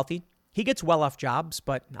he's wealthy, he gets well-off jobs,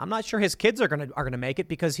 but I'm not sure his kids are gonna make it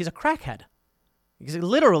because he's a crackhead. He's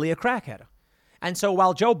literally a crackhead. And so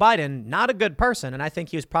while Joe Biden, not a good person, and I think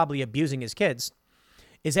he was probably abusing his kids,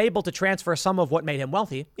 is able to transfer some of what made him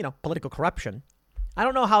wealthy, political corruption, I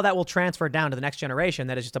don't know how that will transfer down to the next generation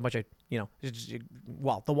that is just a bunch of,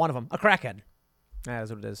 the one of them, a crackhead. That is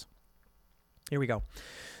what it is. Here we go.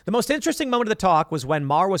 The most interesting moment of the talk was when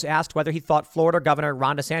Maher was asked whether he thought Florida Governor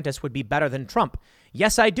Ron DeSantis would be better than Trump.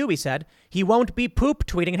 Yes, I do, he said. He won't be poop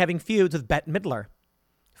tweeting and having feuds with Bette Midler.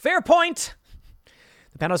 Fair point.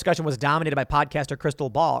 The panel discussion was dominated by podcaster Crystal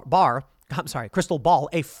Ball,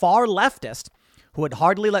 a far leftist who would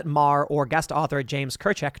hardly let Maher or guest author James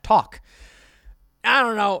Kerchak talk. I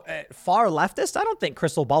don't know, far leftist? I don't think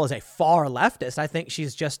Crystal Ball is a far leftist. I think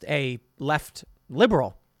she's just a left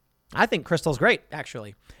liberal. I think Crystal's great,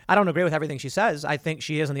 actually. I don't agree with everything she says. I think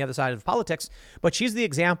she is on the other side of politics, but she's the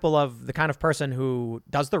example of the kind of person who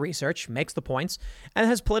does the research, makes the points, and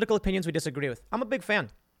has political opinions we disagree with. I'm a big fan.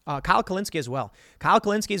 Kyle Kulinski as well. Kyle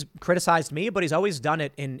Kulinski's criticized me, but he's always done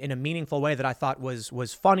it in a meaningful way that I thought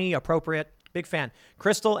was funny, appropriate. Big fan.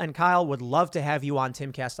 Crystal and Kyle would love to have you on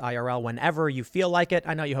Timcast IRL whenever you feel like it.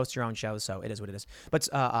 I know you host your own shows, so it is what it is. But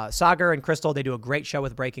Sagar and Crystal, they do a great show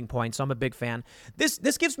with Breaking Point, so I'm a big fan.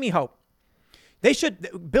 This gives me hope.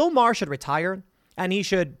 Bill Maher should retire, and he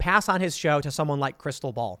should pass on his show to someone like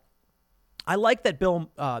Crystal Ball. I like that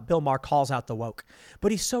Bill Maher calls out the woke,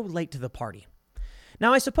 but he's so late to the party.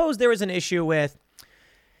 Now, I suppose there is an issue with,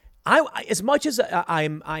 as much as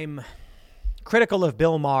I'm critical of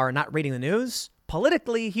Bill Maher not reading the news,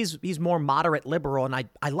 politically, he's more moderate liberal, and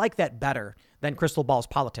I like that better than Crystal Ball's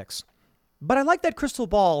politics. But I like that Crystal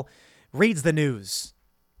Ball reads the news.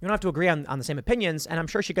 You don't have to agree on the same opinions, and I'm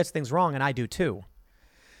sure she gets things wrong, and I do too.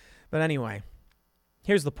 But anyway,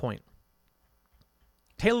 here's the point.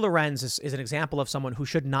 Taylor Lorenz is an example of someone who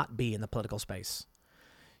should not be in the political space.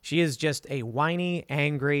 She is just a whiny,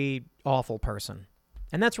 angry, awful person.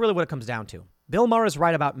 And that's really what it comes down to. Bill Maher is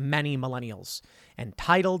right about many millennials,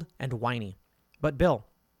 entitled and whiny. But Bill,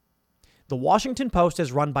 the Washington Post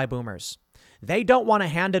is run by boomers. They don't want to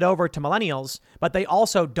hand it over to millennials, but they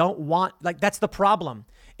also don't want, that's the problem.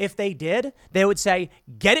 If they did, they would say,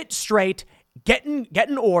 get it straight, get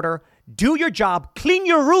in order, do your job, clean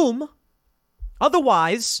your room.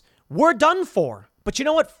 Otherwise, we're done for. But you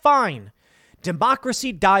know what? Fine.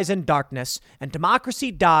 Democracy dies in darkness, and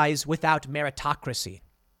democracy dies without meritocracy.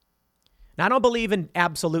 Now, I don't believe in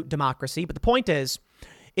absolute democracy, but the point is,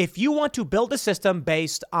 if you want to build a system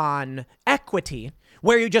based on equity,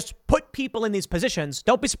 where you just put people in these positions,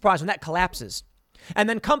 don't be surprised when that collapses. And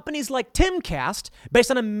then companies like Timcast, based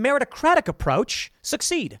on a meritocratic approach,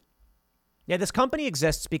 succeed. Yeah, this company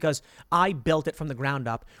exists because I built it from the ground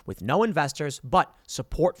up with no investors, but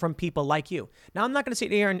support from people like you. Now, I'm not going to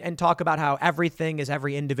sit here and talk about how everything is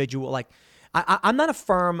every individual. Like, I'm not a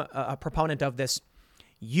firm proponent of this.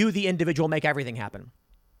 You, the individual, make everything happen.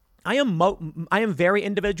 I am very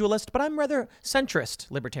individualist, but I'm rather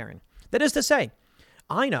centrist libertarian. That is to say,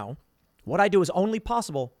 I know what I do is only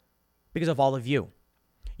possible because of all of you.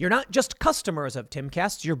 You're not just customers of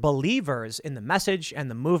Timcast, you're believers in the message and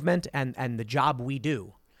the movement and the job we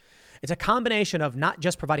do. It's a combination of not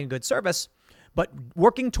just providing good service, but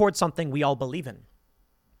working towards something we all believe in.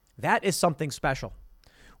 That is something special.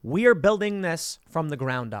 We are building this from the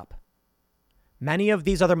ground up. Many of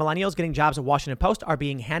these other millennials getting jobs at Washington Post are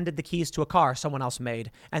being handed the keys to a car someone else made,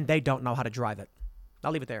 and they don't know how to drive it.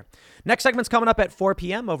 I'll leave it there. Next segment's coming up at 4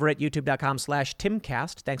 p.m. over at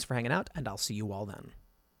youtube.com/Timcast. Thanks for hanging out, and I'll see you all then.